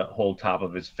forming the whole top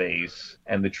of his face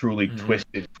and the truly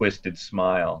twisted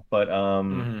smile. But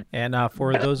and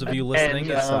for those of you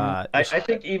listening, I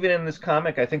think even in this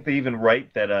comic, I think they even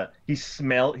write that he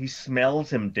smells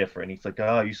him different. He's like,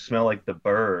 oh, you smell like the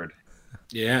bird.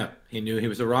 Yeah, he knew he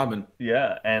was a Robin.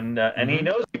 Yeah, and he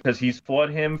knows because he's fought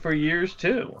him for years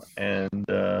too. And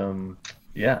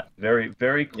very,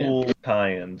 very cool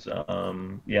tie-ins.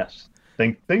 Yes.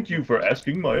 Thank you for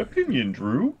asking my opinion,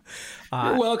 Drew.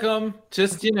 You're welcome.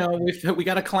 Just, we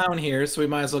got a clown here, so we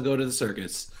might as well go to the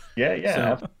circus.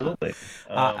 Yeah, absolutely.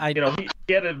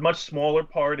 He had a much smaller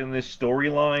part in this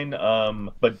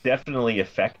storyline, but definitely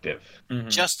effective.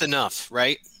 Just enough,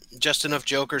 right? Just enough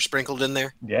Joker sprinkled in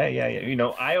there. Yeah.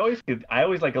 I always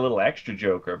like a little extra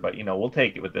Joker, but we'll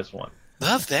take it with this one.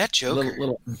 Love that Joker.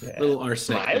 Little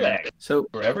arsenic. My leg. So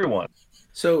for everyone.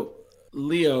 So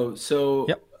Leo.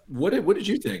 Yep. What did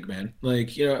you think, man? Like,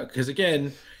 because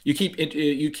again, you keep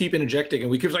interjecting, and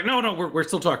we keep like, no, we're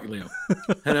still talking, Leo.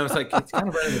 And I was like, it's kind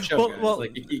of running the show, guys.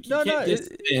 Like, you can't diss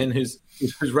man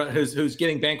who's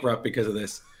getting bankrupt because of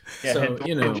this. Yeah,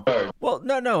 so Well,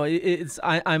 no.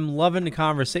 I'm loving the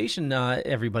conversation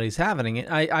everybody's having.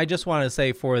 I just want to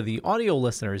say for the audio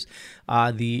listeners,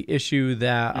 the issue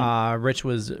that Rich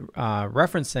was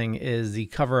referencing is the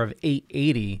cover of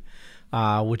 880.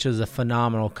 which is a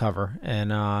phenomenal cover.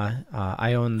 And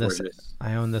I own this. Gorgeous.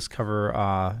 I own this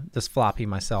cover, this floppy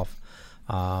myself,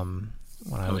 when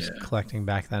I was collecting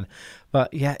back then.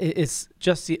 But yeah, it's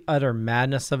just the utter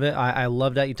madness of it. I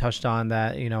love that you touched on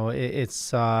that.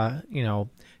 It's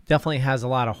definitely has a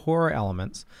lot of horror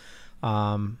elements.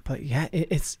 But yeah,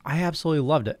 I absolutely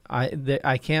loved it.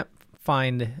 I can't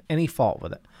find any fault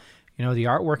with it. The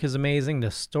artwork is amazing. The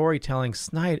storytelling,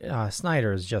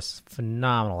 Snyder is just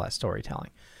phenomenal at storytelling.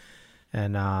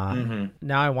 And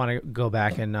now I want to go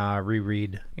back and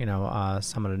reread,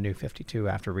 some of the New 52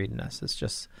 after reading this. It's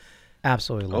just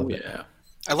absolutely lovely. Oh yeah.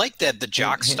 I like that the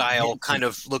Jock style kind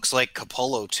of looks like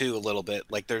Capullo too a little bit.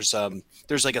 Like there's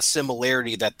like a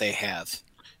similarity that they have.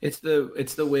 It's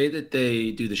the way that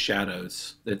they do the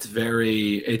shadows. It's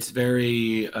very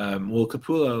well,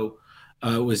 Capullo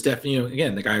was definitely,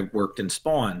 again, the guy worked in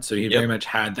Spawn, so he very much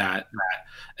had that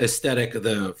aesthetic of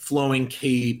the flowing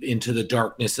cape into the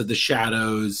darkness of the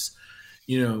shadows,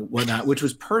 whatnot, which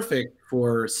was perfect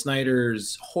for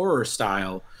Snyder's horror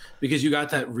style, because you got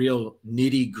that real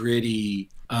nitty gritty,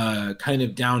 kind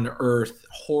of down to earth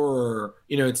horror.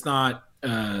 It's not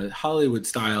Hollywood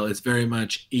style. It's very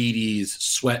much 80s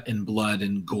sweat and blood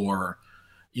and gore.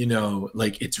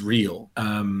 Like it's real.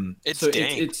 It's so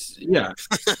dank. It's yeah.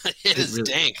 It is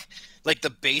really dank. Like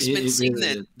the basement scene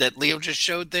really that Leo just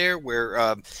showed there,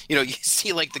 where you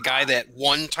see like the guy that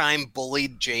one time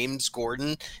bullied James Gordon,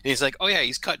 and he's like, "Oh yeah,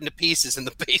 he's cut into pieces in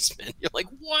the basement." You're like,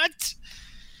 "What?"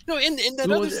 And that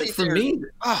other scene for there, me,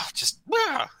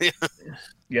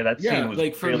 yeah, that scene was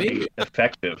like for really me,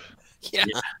 effective. Yeah.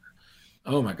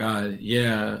 Oh my god,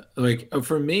 yeah. Like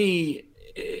for me,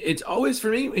 it's always, for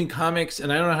me in comics,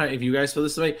 and I don't know if you guys feel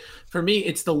this way. For me,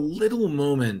 it's the little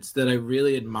moments that I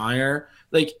really admire.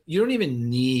 Like you don't even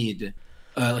need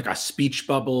like a speech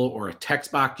bubble or a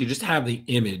text box. You just have the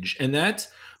image, and that's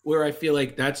where I feel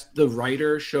like that's the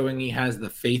writer showing he has the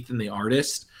faith in the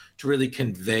artist to really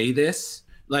convey this.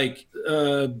 Like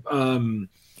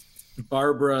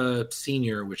Barbara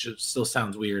Senior, which still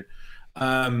sounds weird.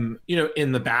 In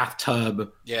the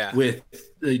bathtub with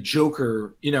the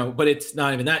Joker, but it's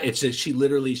not even that. It's that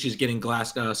she's getting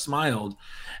glass smiled,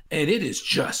 and it is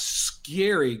just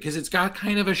scary because it's got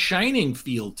kind of a Shining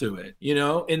feel to it,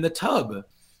 in the tub.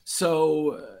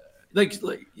 So like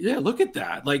look at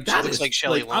that. Like that is like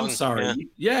Shelley Long. I'm sorry.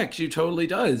 Yeah, she totally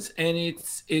does. And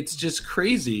it's just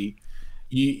crazy.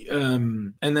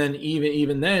 And then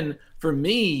even then, for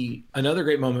me, another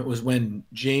great moment was when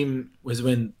James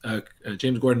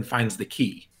Gordon finds the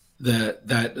key,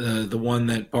 the one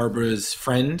that Barbara's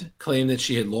friend claimed that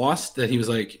she had lost. That he was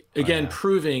like, again,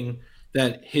 proving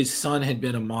that his son had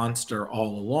been a monster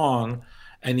all along,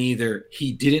 and either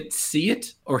he didn't see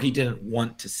it or he didn't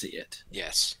want to see it.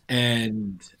 Yes.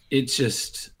 And it's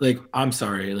just like, I'm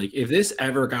sorry, like if this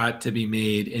ever got to be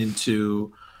made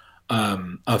into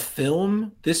a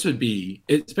film, this would be,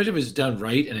 especially if it was done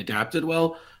right and adapted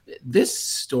well, this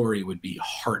story would be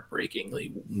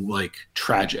heartbreakingly like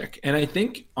tragic. And I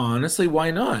think honestly,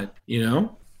 why not?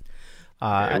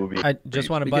 I just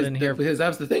want to butt in here because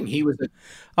that's the thing. He was.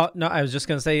 No, I was just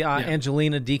going to say,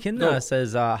 Angelina Deacon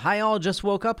says, "Hi all, just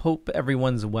woke up. Hope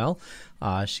everyone's well."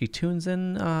 She tunes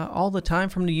in all the time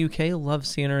from the UK. Love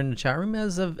seeing her in the chat room,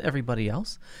 as of everybody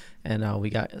else. And we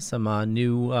got some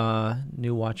new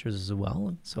watchers as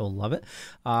well, so love it.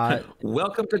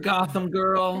 Welcome to Gotham,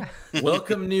 girl.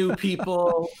 Welcome, new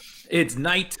people. It's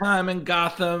nighttime in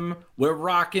Gotham. We're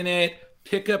rocking it.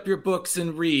 Pick up your books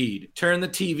and read. Turn the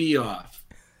TV off.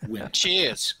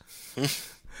 Cheers.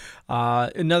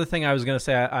 Another thing I was going to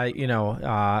say,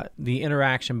 the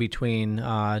interaction between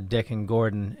Dick and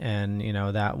Gordon, and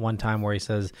that one time where he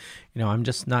says, I'm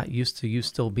just not used to you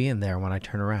still being there when I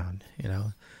turn around.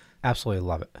 Absolutely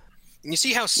love it. You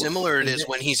see how similar it is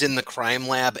when he's in the crime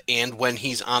lab and when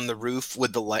he's on the roof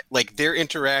with the light. Like their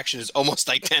interaction is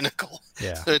almost identical.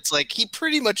 Yeah. So it's like he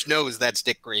pretty much knows that's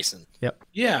Dick Grayson. Yep.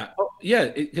 Yeah. Yeah.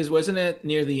 Because wasn't it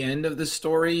near the end of the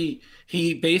story?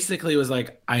 He basically was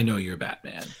like, I know you're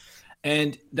Batman.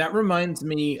 And that reminds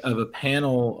me of a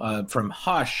panel from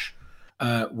Hush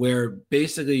where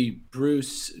basically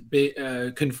Bruce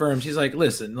confirms, he's like,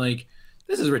 listen, like,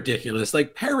 this is ridiculous.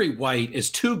 Like Perry White is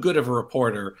too good of a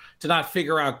reporter to not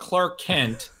figure out Clark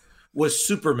Kent was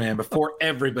Superman before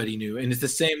everybody knew. And it's the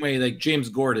same way like James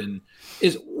Gordon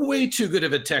is way too good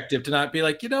of a detective to not be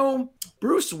like,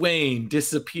 Bruce Wayne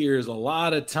disappears a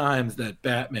lot of times that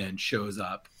Batman shows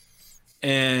up.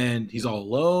 And he's all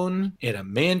alone in a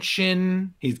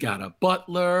mansion. He's got a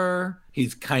butler.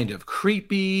 He's kind of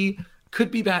creepy. Could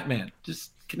be Batman.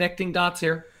 Just connecting dots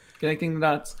here. Connecting the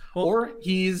dots. Or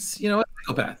he's, a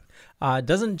psychopath.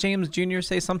 Doesn't James Jr.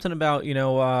 say something about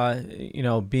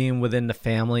being within the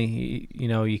family?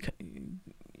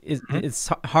 It's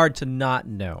hard to not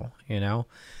know. He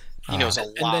knows a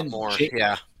lot more.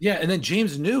 Yeah, and then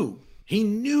James knew. He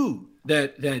knew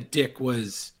that Dick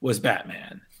was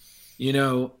Batman.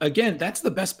 Again, that's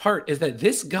the best part, is that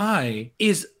this guy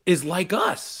is like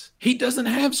us. He doesn't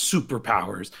have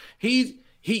superpowers. He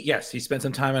spent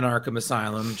some time in Arkham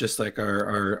Asylum, just like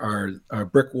our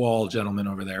brick wall gentleman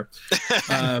over there.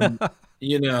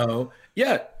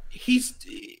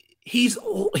 He's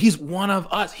one of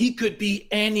us. He could be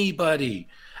anybody.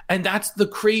 And that's the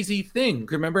crazy thing.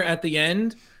 Remember at the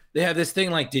end, they have this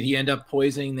thing like, did he end up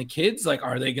poisoning the kids? Like,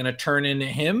 are they going to turn into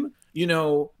him?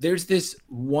 There's this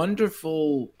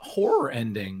wonderful horror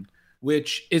ending,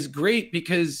 which is great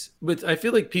because I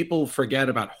feel like people forget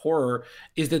about horror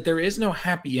is that there is no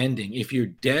happy ending. If you're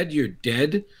dead, you're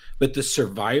dead. But the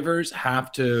survivors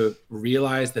have to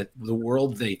realize that the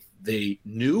world they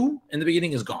knew in the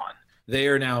beginning is gone. They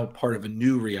are now part of a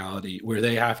new reality where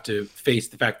they have to face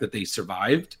the fact that they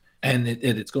survived and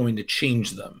it's going to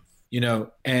change them.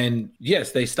 And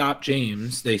yes, they stopped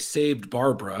James, they saved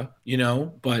Barbara,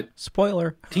 but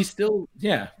spoiler, he still,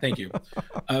 thank you.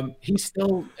 He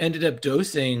still ended up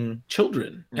dosing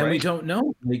children, and we don't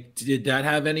know, like, did that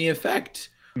have any effect?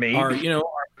 Maybe.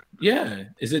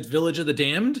 Is it Village of the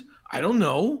Damned? I don't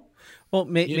know. Well,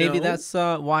 maybe that's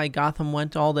why Gotham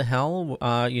went all to hell,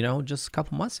 just a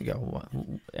couple months ago,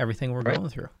 everything we're going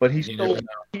through. But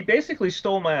he basically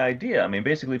stole my idea. I mean,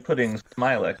 basically putting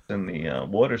Smilex in the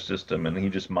water system, and he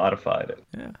just modified it.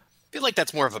 Yeah. I feel like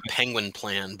that's more of a Penguin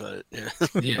plan, but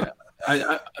yeah.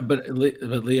 But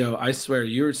Leo, I swear,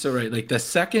 you're so right. Like, the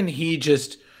second he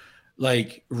just,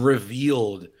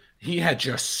 revealed he had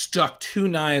just stuck 2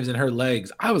 knives in her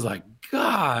legs, I was like,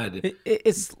 God,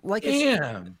 it's like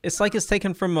it's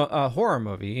taken from a horror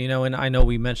movie, and I know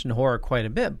we mentioned horror quite a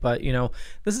bit, but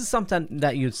this is something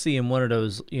that you'd see in one of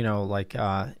those,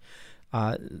 was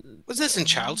this in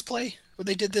Child's Play where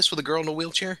they did this with a girl in a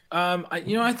wheelchair?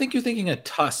 I think you're thinking of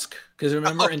Tusk, because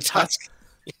remember in Tusk,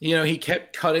 he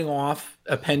kept cutting off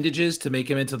appendages to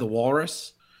make him into the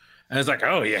walrus. And it's like,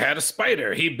 oh, you had a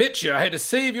spider. He bit you. I had to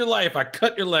save your life. I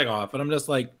cut your leg off. And I'm just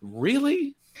like,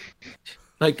 really?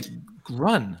 Like,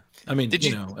 run. I mean,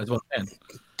 as well.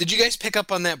 Did you guys pick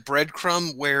up on that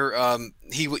breadcrumb where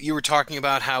you were talking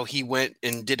about how he went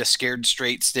and did a scared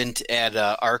straight stint at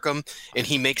Arkham, and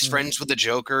he makes friends with the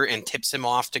Joker and tips him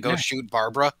off to go shoot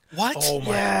Barbara? What? Oh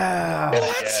my God.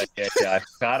 Yeah. I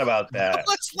forgot about that. I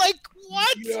was like,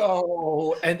 what?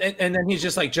 Yo. And then he's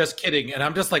just like, just kidding. And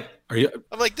I'm just like,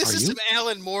 I'm like, this is some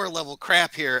Alan Moore level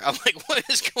crap here. I'm like, what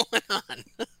is going on?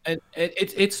 And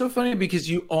it's so funny because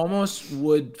you almost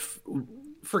would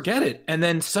forget it. And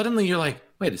then suddenly you're like,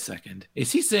 wait a second.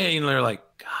 Is he saying, they're like,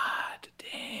 God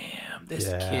damn, this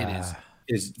kid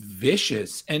is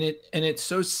vicious. And it's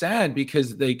so sad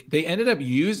because they ended up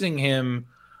using him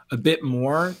a bit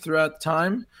more throughout the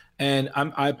time. And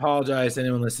I apologize to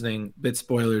anyone listening, bit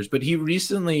spoilers, but he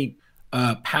recently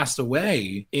passed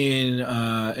away in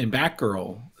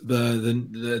Batgirl,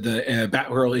 the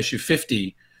Batgirl issue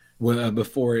 50,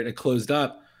 before it closed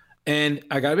up. And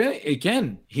I gotta be,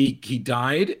 again, he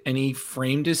died and he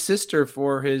framed his sister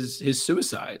for his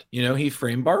suicide. He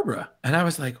framed Barbara. And I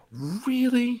was like,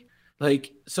 really?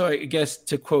 Like, so I guess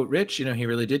to quote Rich, he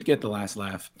really did get the last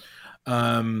laugh.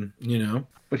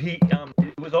 But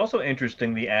it was also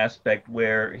interesting, the aspect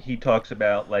where he talks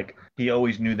about, like, he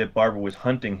always knew that Barbara was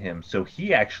hunting him, so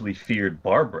he actually feared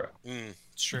Barbara.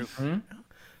 It's true.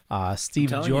 Mm-hmm. Steve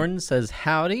Jordan says,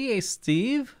 howdy,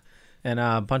 Steve. And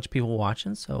a bunch of people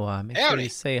watching, so make sure you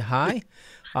say hi.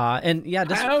 And yeah,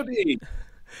 howdy.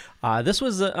 This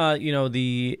was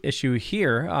the issue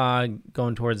here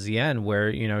going towards the end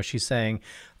where she's saying,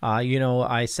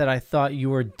 I said I thought you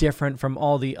were different from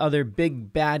all the other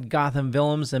big bad Gotham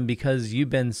villains, and because you've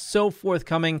been so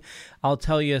forthcoming, I'll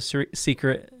tell you a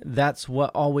secret. That's what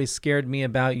always scared me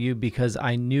about you, because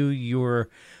I knew you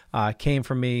were came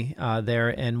from me there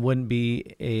and wouldn't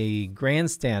be a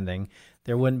grandstanding.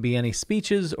 There wouldn't be any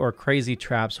speeches or crazy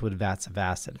traps with vats of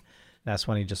acid. That's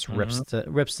when he just rips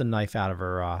the knife out of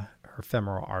her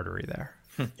femoral artery there.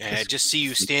 Yeah, I just see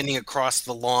you standing across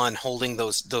the lawn holding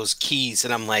those keys,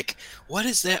 and I'm like, what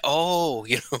is that? Oh,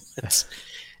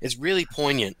 it's really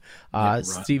poignant.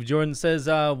 Steve Jordan says,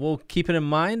 we'll keep it in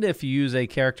mind if you use a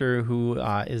character who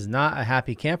is not a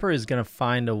happy camper, is going to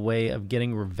find a way of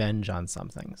getting revenge on some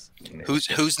things.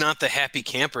 Who's not the happy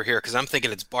camper here? Because I'm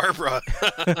thinking it's Barbara.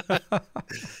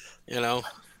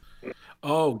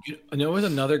 Oh, it was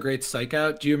another great psych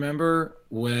out. Do you remember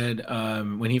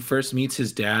when he first meets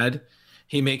his dad?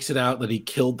 he makes it out that he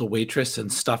killed the waitress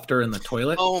and stuffed her in the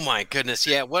toilet. Oh my goodness!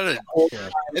 Yeah, what a.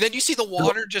 And then you see the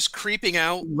water just creeping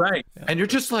out. Right, and you're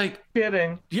just like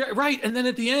kidding. Yeah, right. And then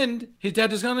at the end, his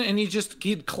dad is gonna, and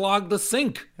he'd clogged the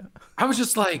sink. I was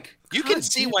just like, you can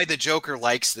see why the Joker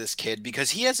likes this kid,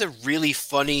 because he has a really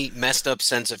funny, messed up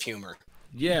sense of humor.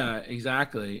 Yeah,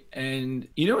 exactly. And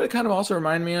you know what it kind of also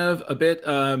reminded me of a bit,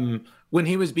 when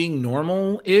he was being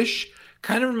normal-ish,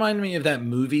 kind of reminded me of that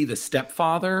movie, The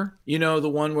Stepfather, you know, the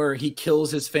one where he kills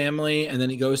his family and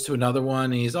then he goes to another one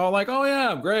and he's all like, oh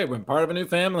yeah, great, we're part of a new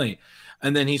family.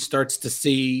 And then he starts to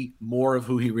see more of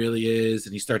who he really is,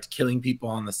 and he starts killing people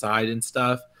on the side and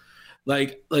stuff.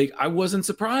 Like I wasn't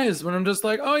surprised when I'm just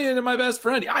like, oh yeah, my best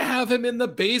friend, I have him in the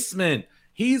basement.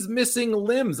 He's missing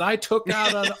limbs. I took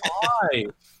out an eye.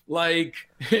 Like,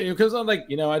 because I'm like,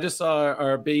 I just saw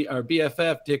our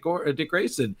BFF, Dick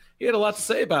Grayson. He had a lot to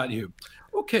say about you.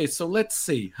 Okay, so let's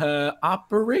see.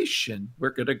 Operation. We're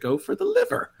going to go for the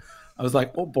liver. I was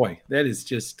like, oh boy, that is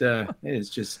just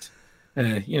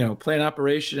playing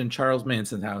Operation in Charles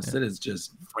Manson's house. That is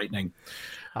just frightening.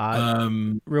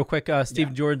 Real quick,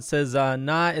 Steve Jordan says,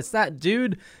 nah, it's that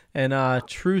dude. And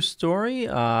true story.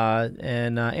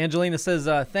 And Angelina says,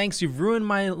 thanks, you've ruined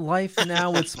my life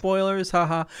now with spoilers.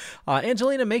 Haha.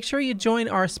 Angelina, make sure you join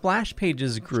our Splash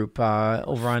Pages group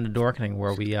over on The Dorkening,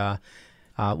 where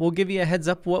we'll give you a heads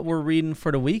up what we're reading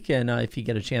for the week, and if you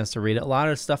get a chance to read it. A lot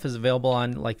of stuff is available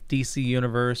on like DC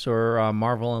Universe or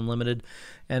Marvel Unlimited.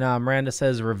 And Miranda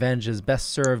says, revenge is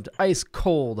best served ice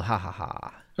cold. Ha ha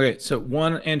ha. Okay, so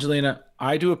one, Angelina,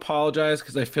 I do apologize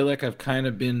because I feel like I've kind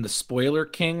of been the spoiler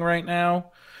king right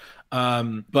now,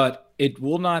 but it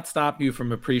will not stop you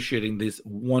from appreciating this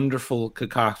wonderful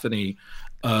cacophony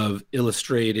of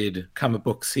illustrated comic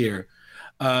books here.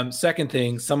 Second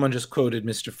thing, someone just quoted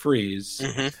Mr. Freeze,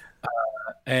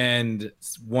 and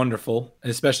it's wonderful,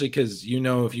 especially because,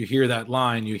 if you hear that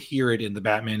line, you hear it in the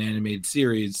Batman animated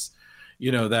series,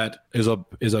 that is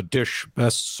a dish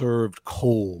best served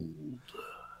cold.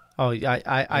 Oh,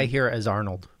 I hear it as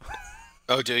Arnold.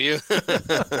 Oh, do you? wait,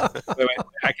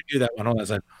 I can do that one. Hold on a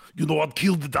second. You know what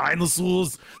killed the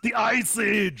dinosaurs? The Ice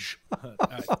Age.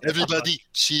 Everybody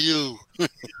chill.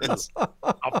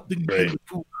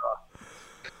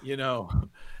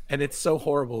 And it's so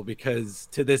horrible because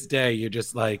to this day, you're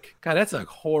just like, God, that's a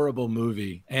horrible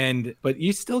movie. But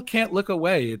you still can't look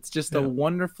away. It's just a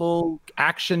wonderful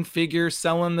action figure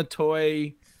selling the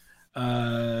toy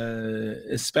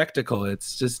a spectacle.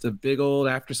 It's just a big old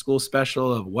after school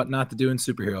special of what not to do in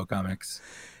superhero comics.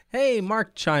 Hey,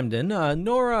 Mark chimed in.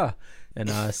 Nora. And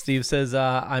Steve says,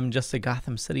 I'm just a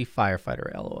Gotham City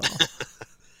firefighter, LOL.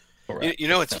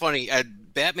 It's funny.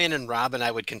 Batman and Robin,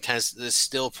 I would contest, is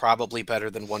still probably better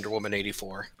than Wonder Woman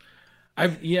 84.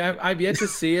 I've yet to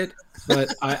see it,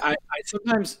 but I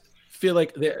sometimes feel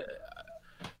like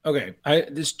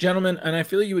this gentleman, and I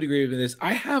feel you would agree with this,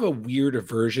 I have a weird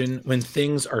aversion when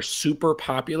things are super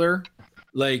popular.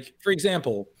 Like, for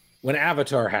example, when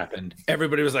Avatar happened,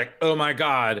 everybody was like, oh my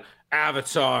God,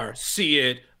 Avatar, see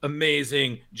it,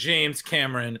 amazing, James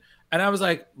Cameron. And I was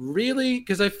like, really?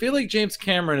 Because I feel like James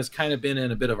Cameron has kind of been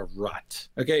in a bit of a rut.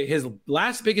 Okay, his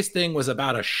last biggest thing was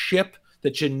about a ship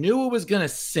that you knew it was going to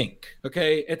sink.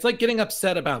 Okay, it's like getting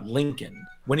upset about Lincoln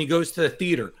when he goes to the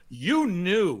theater. You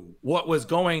knew what was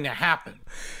going to happen.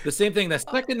 The same thing, the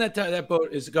second that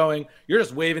boat is going, you're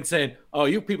just waving saying, oh,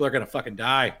 you people are going to fucking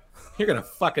die. You're going to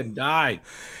fucking die.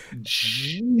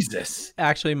 Jesus.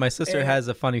 Actually, my sister has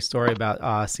a funny story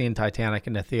about seeing Titanic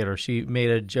in the theater. She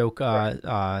made a joke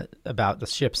about the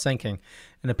ship sinking,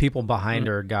 and the people behind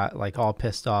her got like all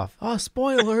pissed off. Oh,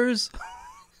 spoilers.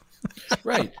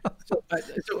 Right. So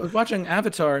I was watching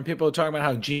Avatar, and people were talking about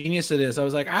how genius it is. I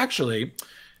was like, actually,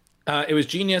 it was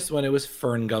genius when it was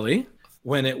Fern Gully,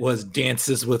 when it was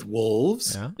Dances with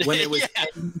Wolves, when it was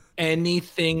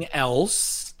anything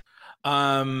else.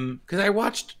 Because I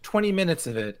watched 20 minutes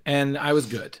of it and I was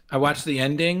good. I watched the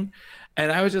ending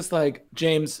and I was just like,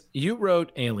 James, you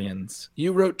wrote Aliens,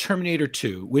 you wrote Terminator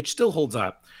 2, which still holds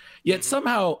up, yet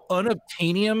somehow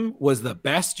Unobtainium was the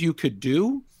best you could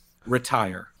do.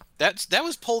 Retire. That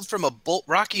was pulled from a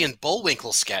Rocky and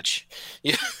Bullwinkle sketch.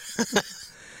 Yeah.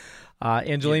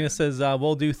 Angelina says,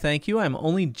 will do, thank you. I'm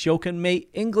only joking,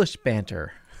 mate. English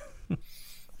banter.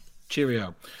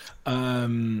 Cheerio.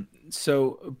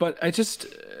 But I just,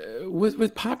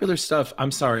 with popular stuff,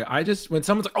 I'm sorry. When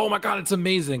someone's like, oh my God, it's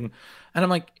amazing. And I'm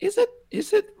like, is it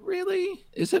really?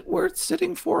 Is it worth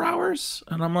sitting 4 hours?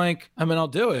 And I'm like, I'll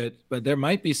do it, but there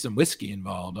might be some whiskey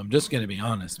involved. I'm just going to be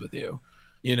honest with you.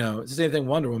 You know, it's the same thing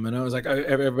Wonder Woman. I was like,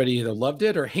 everybody either loved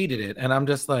it or hated it, and I'm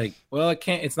just like, well,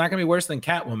 it's not gonna be worse than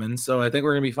Catwoman, so I think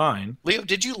we're gonna be fine. Leo,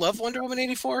 did you love Wonder Woman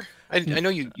 84? I know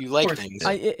you like things.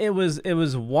 It was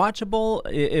watchable.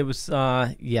 It was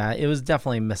it was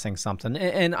definitely missing something,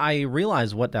 and I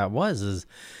realized what that was is,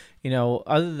 you know,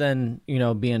 other than, you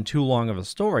know, being too long of a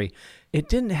story, it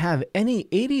didn't have any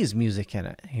 80s music in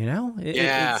it. You know,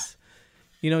 it's,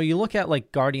 you know, you look at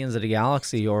like Guardians of the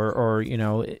Galaxy or you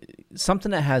know,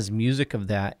 something that has music of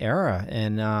that era,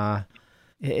 and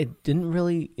it didn't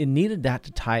really. It needed that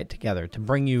to tie it together, to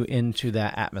bring you into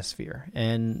that atmosphere,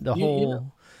 and the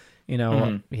whole, you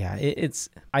know, it's.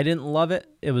 I didn't love it.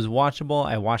 It was watchable.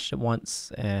 I watched it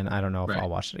once, and I don't know if I'll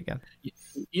watch it again.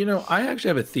 You know, I actually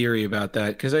have a theory about that,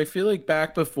 because I feel like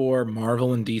back before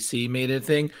Marvel and DC made a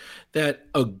thing, that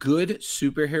a good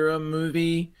superhero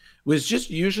movie was just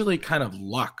usually kind of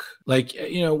luck. Like,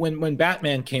 you know, when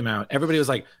Batman came out, everybody was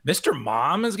like, Mr.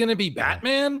 Mom is going to be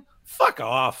Batman? Fuck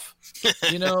off.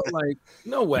 You know, like,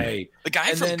 no way. The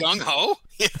guy from Gung Ho?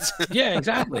 Yeah,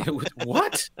 exactly.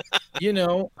 What? You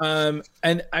know,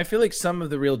 and I feel like some of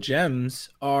the real gems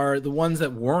are the ones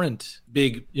that weren't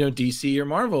big, you know, DC or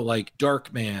Marvel, like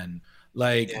Darkman,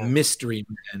 like Mystery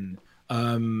Men,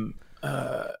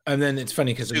 and then it's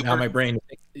funny because now my brain,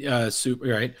 super,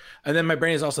 right? And then my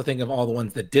brain is also thinking of all the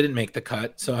ones that didn't make the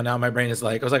cut. So now my brain is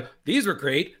like, I was like, these were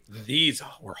great. These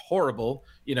were horrible.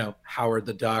 You know, Howard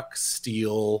the Duck,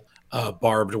 Steel,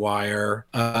 Barbed Wire.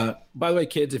 By the way,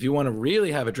 kids, if you want to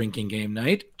really have a drinking game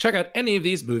night, check out any of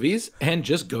these movies and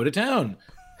just go to town.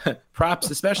 Props,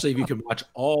 especially if you can watch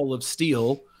all of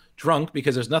Steel drunk,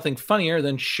 because there's nothing funnier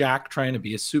than Shaq trying to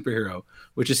be a superhero,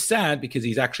 which is sad because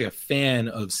he's actually a fan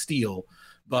of Steel.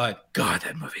 But God,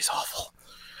 that movie's awful.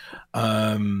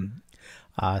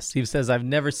 Steve says, I've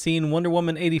never seen Wonder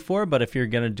Woman 84, but if you're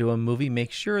going to do a movie,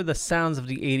 make sure the sounds of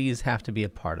the 80s have to be a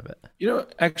part of it. You know,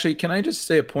 actually, can I just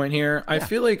say a point here? Yeah. I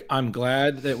feel like I'm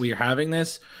glad that we're having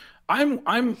this.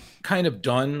 I'm kind of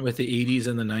done with the 80s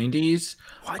and the 90s.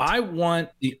 What? I want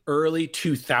the early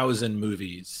 2000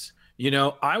 movies. You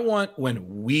know, I want when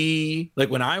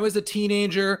I was a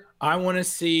teenager, I want to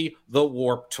see The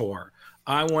Warped Tour.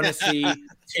 I want to see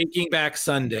Taking Back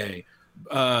Sunday,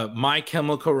 My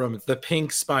Chemical Romance, The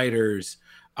Pink Spiders.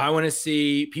 I want to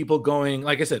see people going,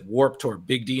 like I said, Warped Tour,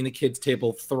 Big D and the Kids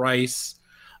Table, Thrice,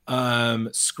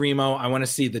 Screamo. I want to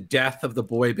see the death of the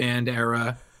boy band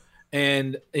era.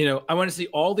 And, you know, I want to see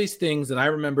all these things that I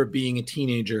remember being a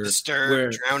teenager.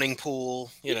 Disturbed, Drowning Pool,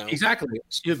 you know. Exactly.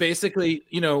 You basically,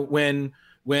 you know, when,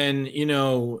 you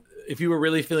know, if you were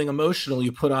really feeling emotional,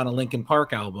 you put on a Linkin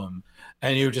Park album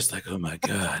and you're just like, oh my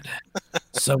God,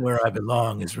 Somewhere I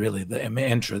Belong is really the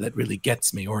mantra that really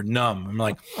gets me, or Numb. I'm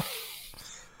like,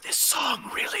 this song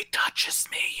really touches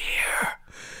me here.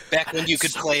 Back when you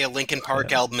could play a Linkin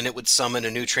Park album and it would summon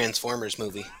a new Transformers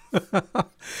movie.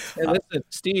 Hey, listen,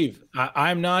 Steve,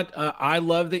 I'm not, I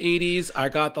love the 80s. I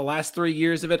got the last 3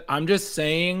 years of it. I'm just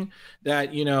saying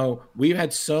that, you know, we've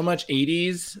had so much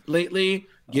 80s lately.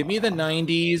 Give me the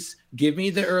 90s. Give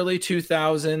me the early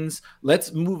 2000s.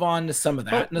 Let's move on to some of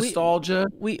that nostalgia.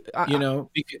 You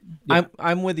know,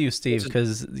 I'm with you, Steve,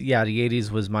 because, the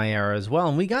 80s was my era as well.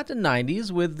 And we got the 90s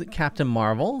with Captain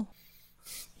Marvel.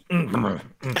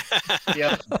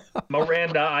 Yeah,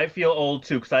 Miranda, I feel old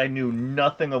too because I knew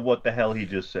nothing of what the hell he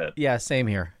just said. Yeah, same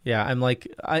here. Yeah, I'm like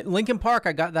Linkin Park.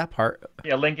 I got that part.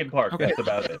 Yeah, Linkin Park. Okay. That's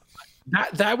about it.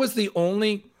 That was the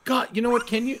only. God, you know what?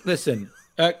 Can you listen?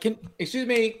 Excuse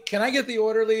me. Can I get the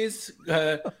orderlies? You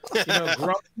know,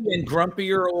 grumpy and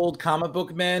grumpier old comic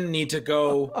book men need to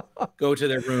go to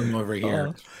their room over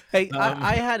here. Hey,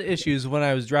 I had issues when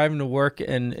I was driving to work,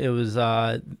 and it was.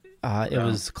 It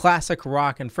was classic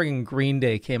rock, and friggin' Green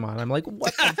Day came on. I'm like,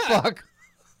 what the fuck?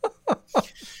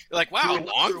 You're like, wow,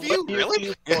 Longview?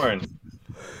 Really? Corn.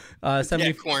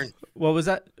 70. Corn. What was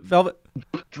that? Velvet?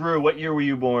 Drew, what year were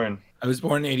you born? I was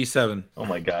born in 87. Oh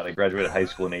my God, I graduated high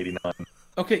school in 89.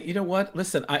 Okay, you know what?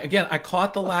 Listen, I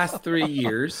caught the last 3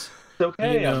 years. It's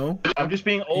okay. You know? I'm just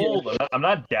being old. I'm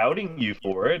not doubting you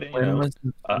for it. You know?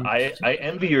 I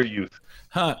envy your youth.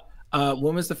 Huh.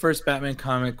 When was the first Batman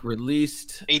comic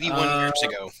released? 81 years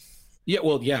ago. Yeah,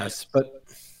 well, yes, but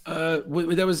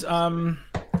there was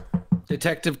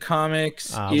Detective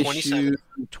Comics issue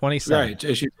 27. Right,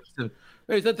 issue.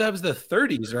 Wait, that was the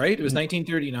 30s, right? It was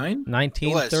 1939.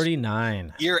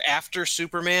 1939. Year after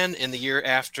Superman and the year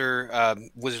after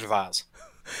Wizard of Oz.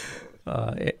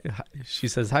 She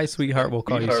says, "Hi, sweetheart. We'll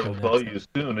call you soon." We'll call you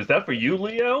soon. Is that for you,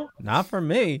 Leo? Not for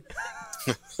me.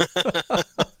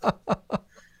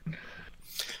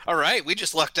 All right, we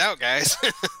just lucked out, guys.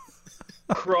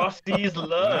 Cross these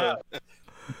love.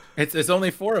 It's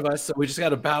only 4 of us, so we just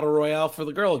got a battle royale for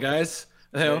the girl, guys.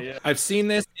 You know, Yeah. I've seen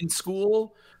this in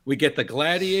school. We get the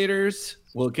gladiators.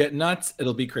 We'll get nuts.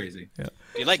 It'll be crazy. Yeah.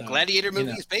 Do you like gladiator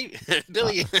movies, baby?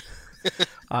 Billy?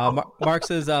 Mark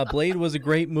says Blade was a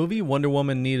great movie. Wonder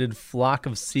Woman needed Flock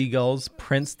of Seagulls,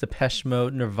 Prince, Depeche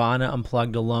Mode, Nirvana,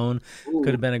 Unplugged, Alone. Could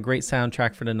have been a great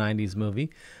soundtrack for the 90s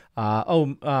movie.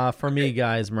 For me,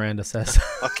 guys, Miranda says.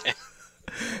 Okay.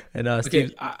 And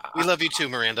Steve, we love you too,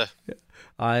 Miranda.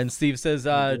 And Steve says,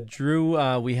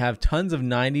 Drew, we have tons of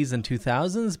 90s and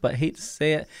 2000s, but hate to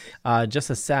say it, just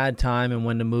a sad time. And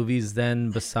when the movies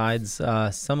then, besides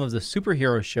some of the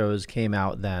superhero shows came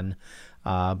out then.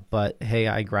 But hey,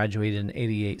 I graduated in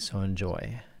 88, so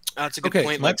enjoy. That's a good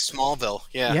point, like Smallville.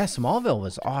 Yeah. Yeah, Smallville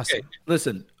was awesome. Okay,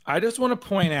 listen, I just want to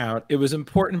point out it was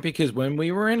important because when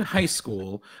we were in high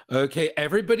school,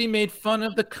 everybody made fun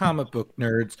of the comic book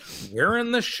nerds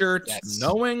wearing the shirts,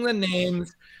 knowing the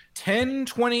names. 10,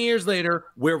 20 years later,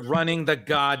 we're running the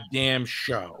goddamn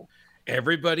show.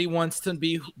 Everybody wants to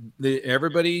be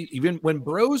everybody, even when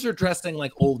bros are dressing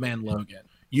like Old Man Logan,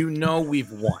 we've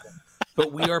won.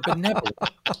 But we are benevolent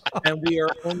and we are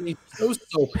only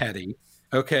so petty.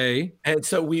 Okay. And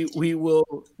so we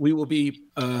will be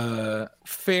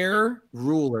fair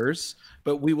rulers,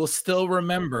 but we will still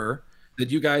remember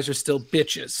that you guys are still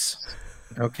bitches.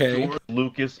 Okay. George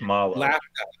Lucas Malo. Laugh at it.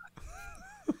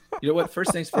 You know what?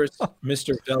 First things first,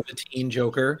 Mr. Velveteen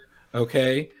Joker.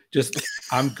 Okay.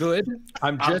 I'm good.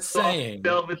 I'm just saying.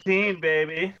 Velveteen,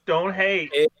 baby. Don't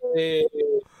hate. Hey.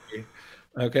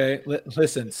 Okay.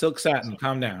 Listen, Silk Satin,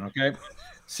 calm down. Okay.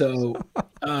 So,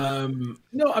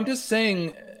 no, I'm just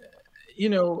saying,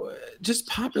 just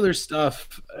popular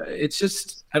stuff. It's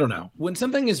just, I don't know. When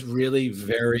something is really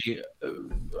very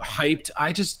hyped,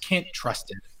 I just can't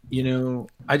trust it.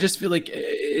 I just feel like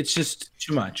it's just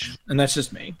too much. And that's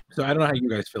just me. So I don't know how you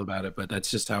guys feel about it, but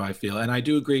that's just how I feel. And I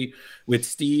do agree with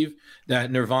Steve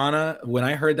that Nirvana, when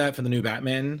I heard that for the new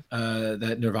Batman,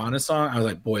 that Nirvana song, I was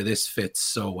like, boy, this fits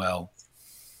so well.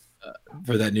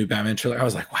 For that new Batman trailer, I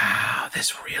was like, wow,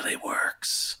 this really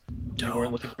works. You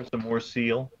weren't looking for some more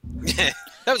Seal? That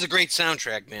was a great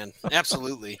soundtrack, man.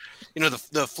 Absolutely.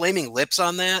 The flaming lips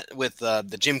on that with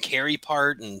the Jim Carrey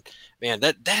part, and man,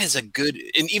 that is a good,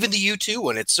 and even the U2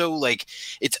 one, it's so like,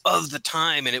 it's of the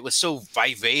time, and it was so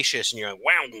vivacious, and you're like,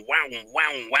 wow, wow,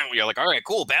 wow, wow. You're like, all right,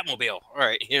 cool, Batmobile. All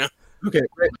right, Okay,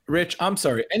 Rich, I'm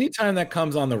sorry. Anytime that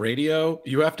comes on the radio,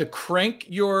 you have to crank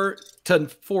your to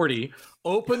 40,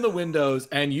 open the windows,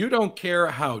 and you don't care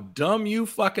how dumb you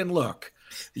fucking look.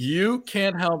 You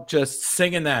can't help just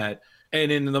singing that,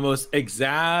 and in the most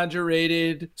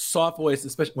exaggerated, soft voice,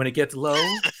 especially when it gets low.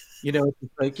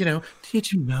 It's like,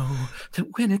 did you know that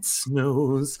when it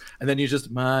snows, and then you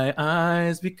just, my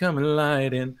eyes become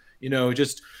light, and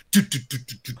just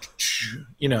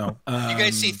you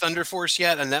guys see Thunder Force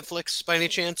yet on Netflix by any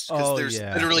chance? Because there's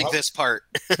literally this part.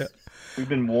 We've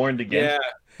been warned again.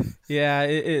 Yeah,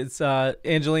 it's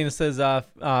Angelina says,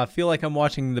 feel like I'm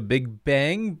watching The Big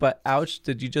Bang, but ouch,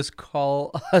 did you just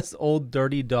call us old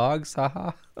dirty dogs?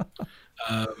 Haha.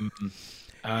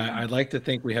 I'd like to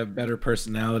think we have better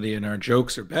personality and our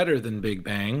jokes are better than Big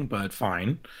Bang, but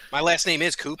fine. My last name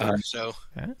is Cooper, so.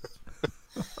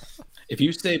 If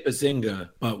you say Bazinga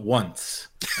but once,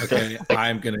 okay,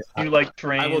 I'm gonna. You like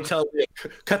train? I will tell you.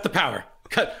 Cut the power.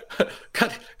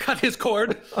 Cut his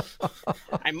cord.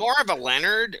 I'm more of a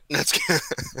Leonard. That's.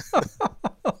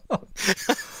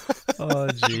 Oh,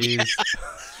 jeez.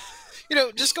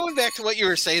 Just going back to what you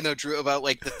were saying though, Drew, about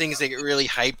like the things that get really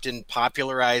hyped and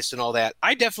popularized and all that.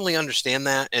 I definitely understand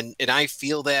that, and I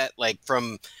feel that like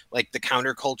from like the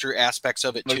counterculture aspects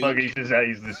of it too. Look,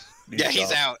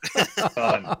 he's out.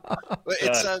 But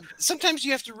it's sometimes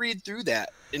you have to read through that,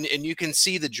 and you can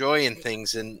see the joy in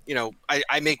things. And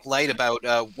I make light about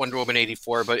Wonder Woman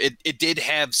 84, but it did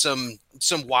have some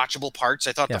watchable parts.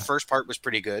 I thought the first part was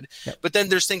pretty good, but then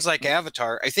there's things like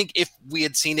Avatar. I think if we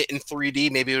had seen it in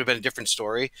 3D, maybe it would have been a different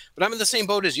story. But I'm in the same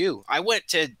boat as you. I went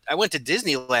to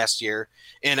Disney last year,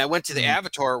 and I went to the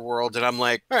Avatar world, and I'm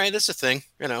like, all right, this is a thing.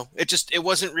 It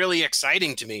wasn't really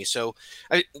exciting to me. So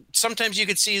sometimes you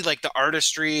could see like the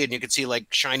artistry, and you could see like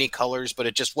shiny colors, but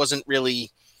it just wasn't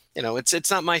really.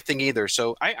 It's not my thing either.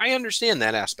 So I understand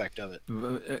that aspect of it.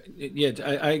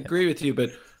 I agree with you.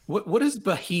 But what is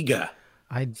Bahiga?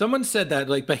 Someone said that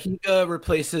like Bahiga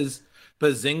replaces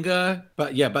Bazinga,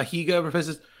 but Bahiga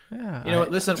replaces.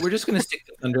 Listen, we're just gonna stick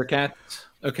to Thundercats,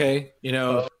 okay?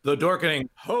 The Dorkening.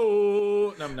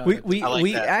 Ho!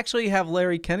 We actually have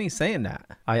Larry Kenny saying that.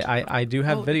 I do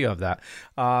have video of that.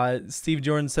 Steve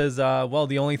Jordan says, well,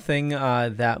 the only thing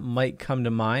that might come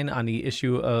to mind on the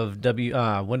issue of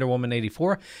Wonder Woman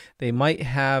 84, they might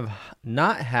have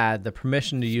not had the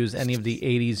permission to use any of the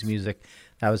 80s music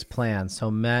that was planned. So,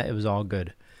 Matt, it was all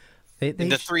good. In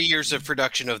the 3 years of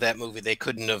production of that movie, they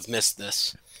couldn't have missed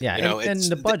this. Yeah, and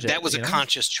the budget. That was a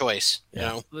conscious choice. You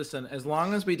know? Listen, as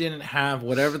long as we didn't have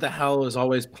whatever the hell is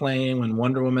always playing when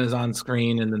Wonder Woman is on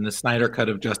screen and then the Snyder Cut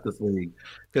of Justice League.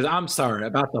 Because I'm sorry,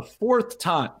 about the fourth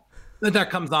time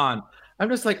that comes on, I'm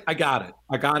just like, I got it.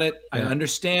 Yeah. I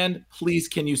understand. Please,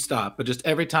 can you stop? But just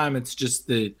every time it's just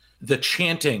the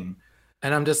chanting.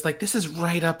 And I'm just like, this is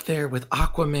right up there with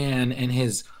Aquaman and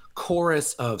his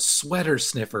chorus of sweater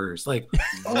sniffers. Like,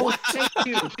 oh, thank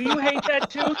you. Do you hate that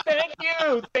too?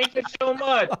 Thank you so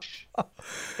much.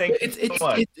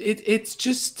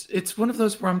 It's one of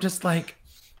those where I'm just like,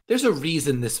 there's a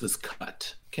reason this was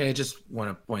cut. Okay, I just want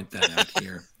to point that out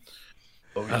here.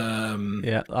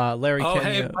 Larry.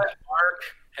 Hey, Mark.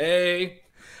 Hey.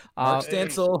 Mark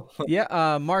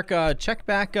Stansel. Mark, check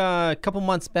back a couple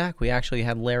months back. We actually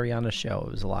had Larry on the show.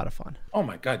 It was a lot of fun. Oh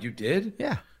my God, you did?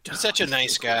 Yeah. He's such a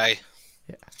nice guy.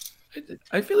 Yeah.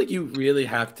 I feel like you really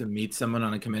have to meet someone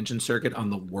on a convention circuit on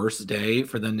the worst day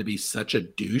for them to be such a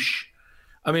douche.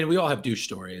 I mean, we all have douche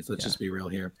stories. Let's just be real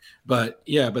here. But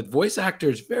voice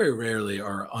actors very rarely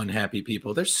are unhappy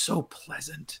people. They're so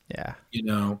pleasant. Yeah. You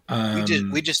know,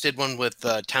 we just did one with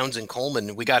Townsend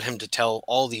Coleman. We got him to tell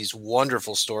all these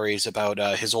wonderful stories about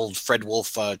his old Fred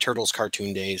Wolf Turtles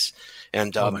cartoon days.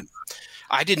 And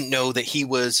I didn't know that he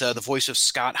was the voice of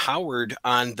Scott Howard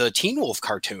on the Teen Wolf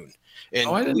cartoon. And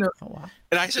I didn't know.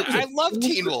 And I said, I love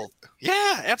Teen Wolf.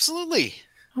 Yeah, absolutely.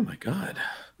 Oh my God.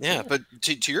 Yeah, but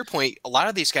to your point, a lot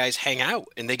of these guys hang out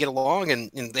and they get along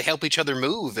and they help each other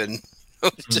move, and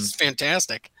it's just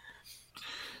fantastic.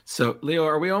 So, Leo,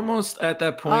 are we almost at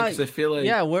that point? Because I feel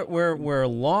like we're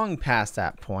long past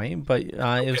that point, but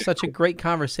it was such a great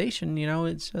conversation. You know,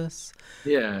 it's just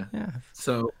yeah.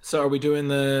 So are we doing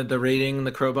the rating,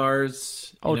 the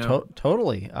crowbars?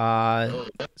 Totally.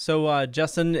 So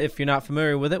Justin, if you're not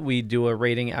familiar with it, we do a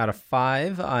rating out of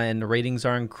 5, and the ratings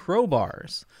are in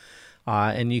crowbars.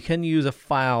 And you can use a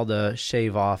file to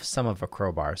shave off some of a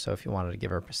crowbar. So if you wanted to give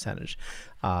her a percentage.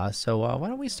 So why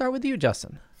don't we start with you,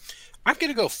 Justin? I'm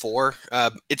going to go 4.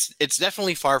 It's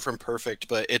definitely far from perfect,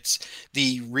 but it's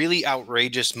the really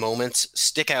outrageous moments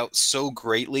stick out so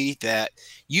greatly that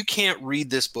you can't read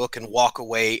this book and walk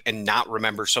away and not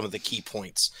remember some of the key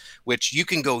points, which you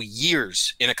can go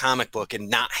years in a comic book and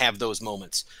not have those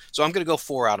moments. So I'm going to go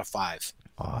 4 out of 5.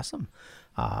 Awesome.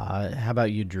 How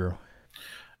about you, Drew?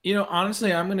 You know,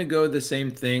 honestly, I'm going to go the same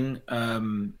thing.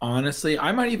 Honestly,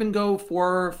 I might even go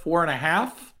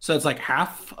 4.5. So it's like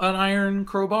half an iron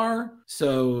crowbar.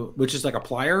 So, which is like a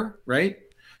plier, right?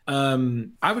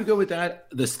 I would go with that.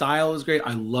 The style is great.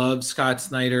 I love Scott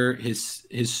Snyder. His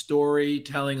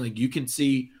storytelling, like you can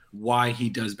see why he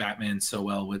does Batman so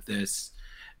well with this.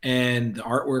 And the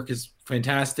artwork is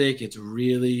fantastic. It's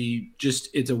really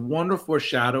it's a wonderful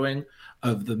foreshadowing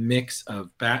of the mix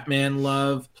of Batman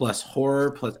love plus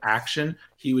horror plus action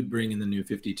he would bring in the New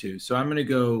 52. So I'm going to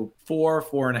go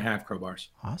 4.5 crowbars.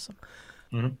 Awesome.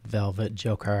 Velvet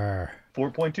Joker.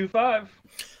 4.25.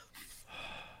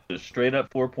 Just straight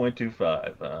up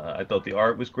 4.25. I thought the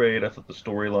art was great. I thought the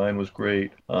storyline was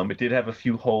great. It did have a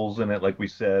few holes in it, like we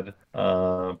said.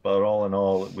 But all in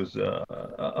all, it was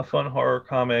a fun horror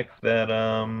comic that...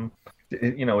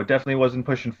 it definitely wasn't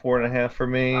pushing 4.5 for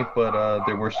me, but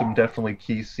there were some definitely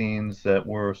key scenes that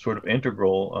were sort of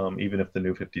integral, even if the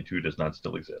New 52 does not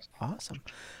still exist. Awesome.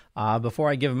 Before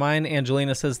I give mine,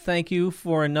 Angelina says, thank you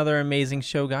for another amazing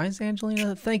show, guys.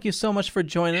 Angelina, thank you so much for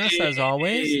joining us, as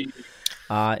always.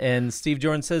 And Steve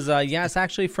Jordan says, yes,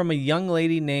 actually from a young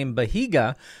lady named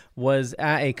Bahiga, was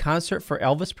at a concert for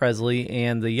Elvis Presley,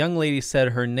 and the young lady said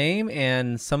her name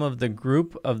and some of the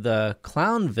group of the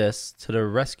Clownvis to the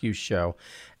rescue show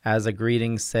as a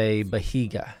greeting, say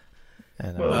Bahiga.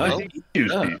 And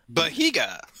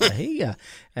Bahiga.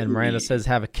 And Miranda says,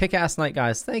 have a kick-ass night,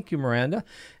 guys. Thank you, Miranda.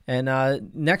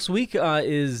 And next week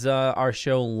is our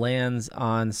show lands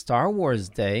on Star Wars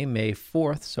Day, May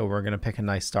 4th. So we're going to pick a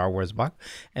nice Star Wars buck.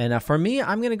 And for me,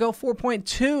 I'm going to go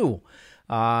 4.2.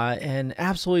 And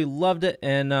absolutely loved it.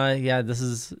 And this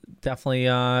is definitely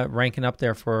ranking up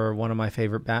there for one of my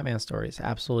favorite Batman stories.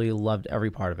 Absolutely loved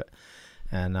every part of it.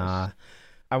 And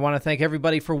I want to thank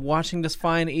everybody for watching this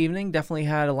fine evening. Definitely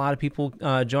had a lot of people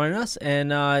joining us.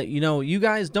 And, you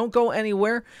guys don't go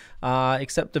anywhere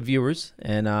except the viewers.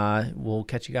 And we'll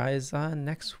catch you guys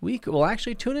next week. We'll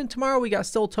actually tune in tomorrow. We got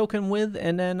Still Token with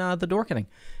and then The Dorkening.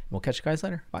 We'll catch you guys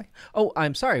later. Bye. Oh,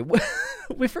 I'm sorry.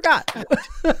 We forgot.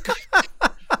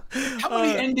 How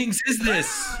many endings is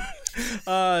this?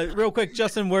 Real quick,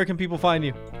 Justin, where can people find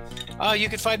you? You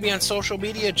can find me on social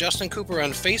media, Justin Cooper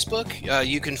on Facebook.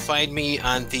 You can find me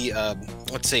on the,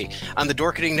 on the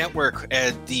Dorkening Network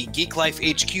at the Geek Life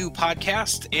HQ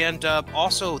podcast, and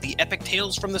also the Epic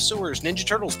Tales from the Sewers Ninja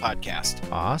Turtles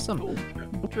podcast. Awesome.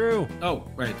 Drew. Oh,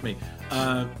 right, it's me.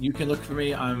 You can look for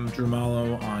me. I'm Drew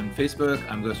Mallow on Facebook.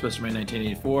 I'm Ghostbusterman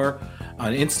 1984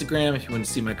 on Instagram if you want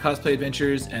to see my cosplay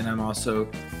adventures, and I'm also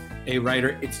a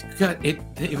writer.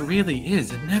 It really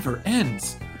is. It never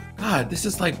ends. God, this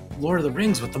is like Lord of the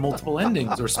Rings with the multiple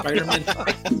endings, or Spider-Man.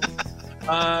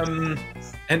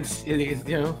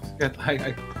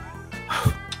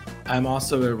 I'm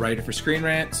also a writer for Screen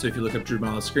Rant, so if you look up Drew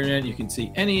Mallow Screen Rant, you can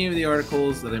see any of the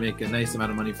articles that I make a nice amount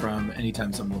of money from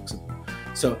anytime someone looks at them.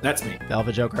 So that's me.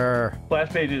 Velvet Joker. Splash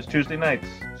Pages Tuesday nights.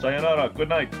 Sayonara. Good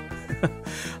night.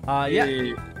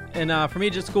 Yeah. And for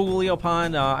me, just Google Leo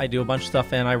Pond. I do a bunch of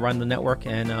stuff, and I run the network,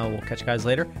 and we'll catch you guys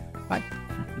later. Bye.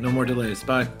 No more delays.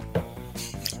 Bye.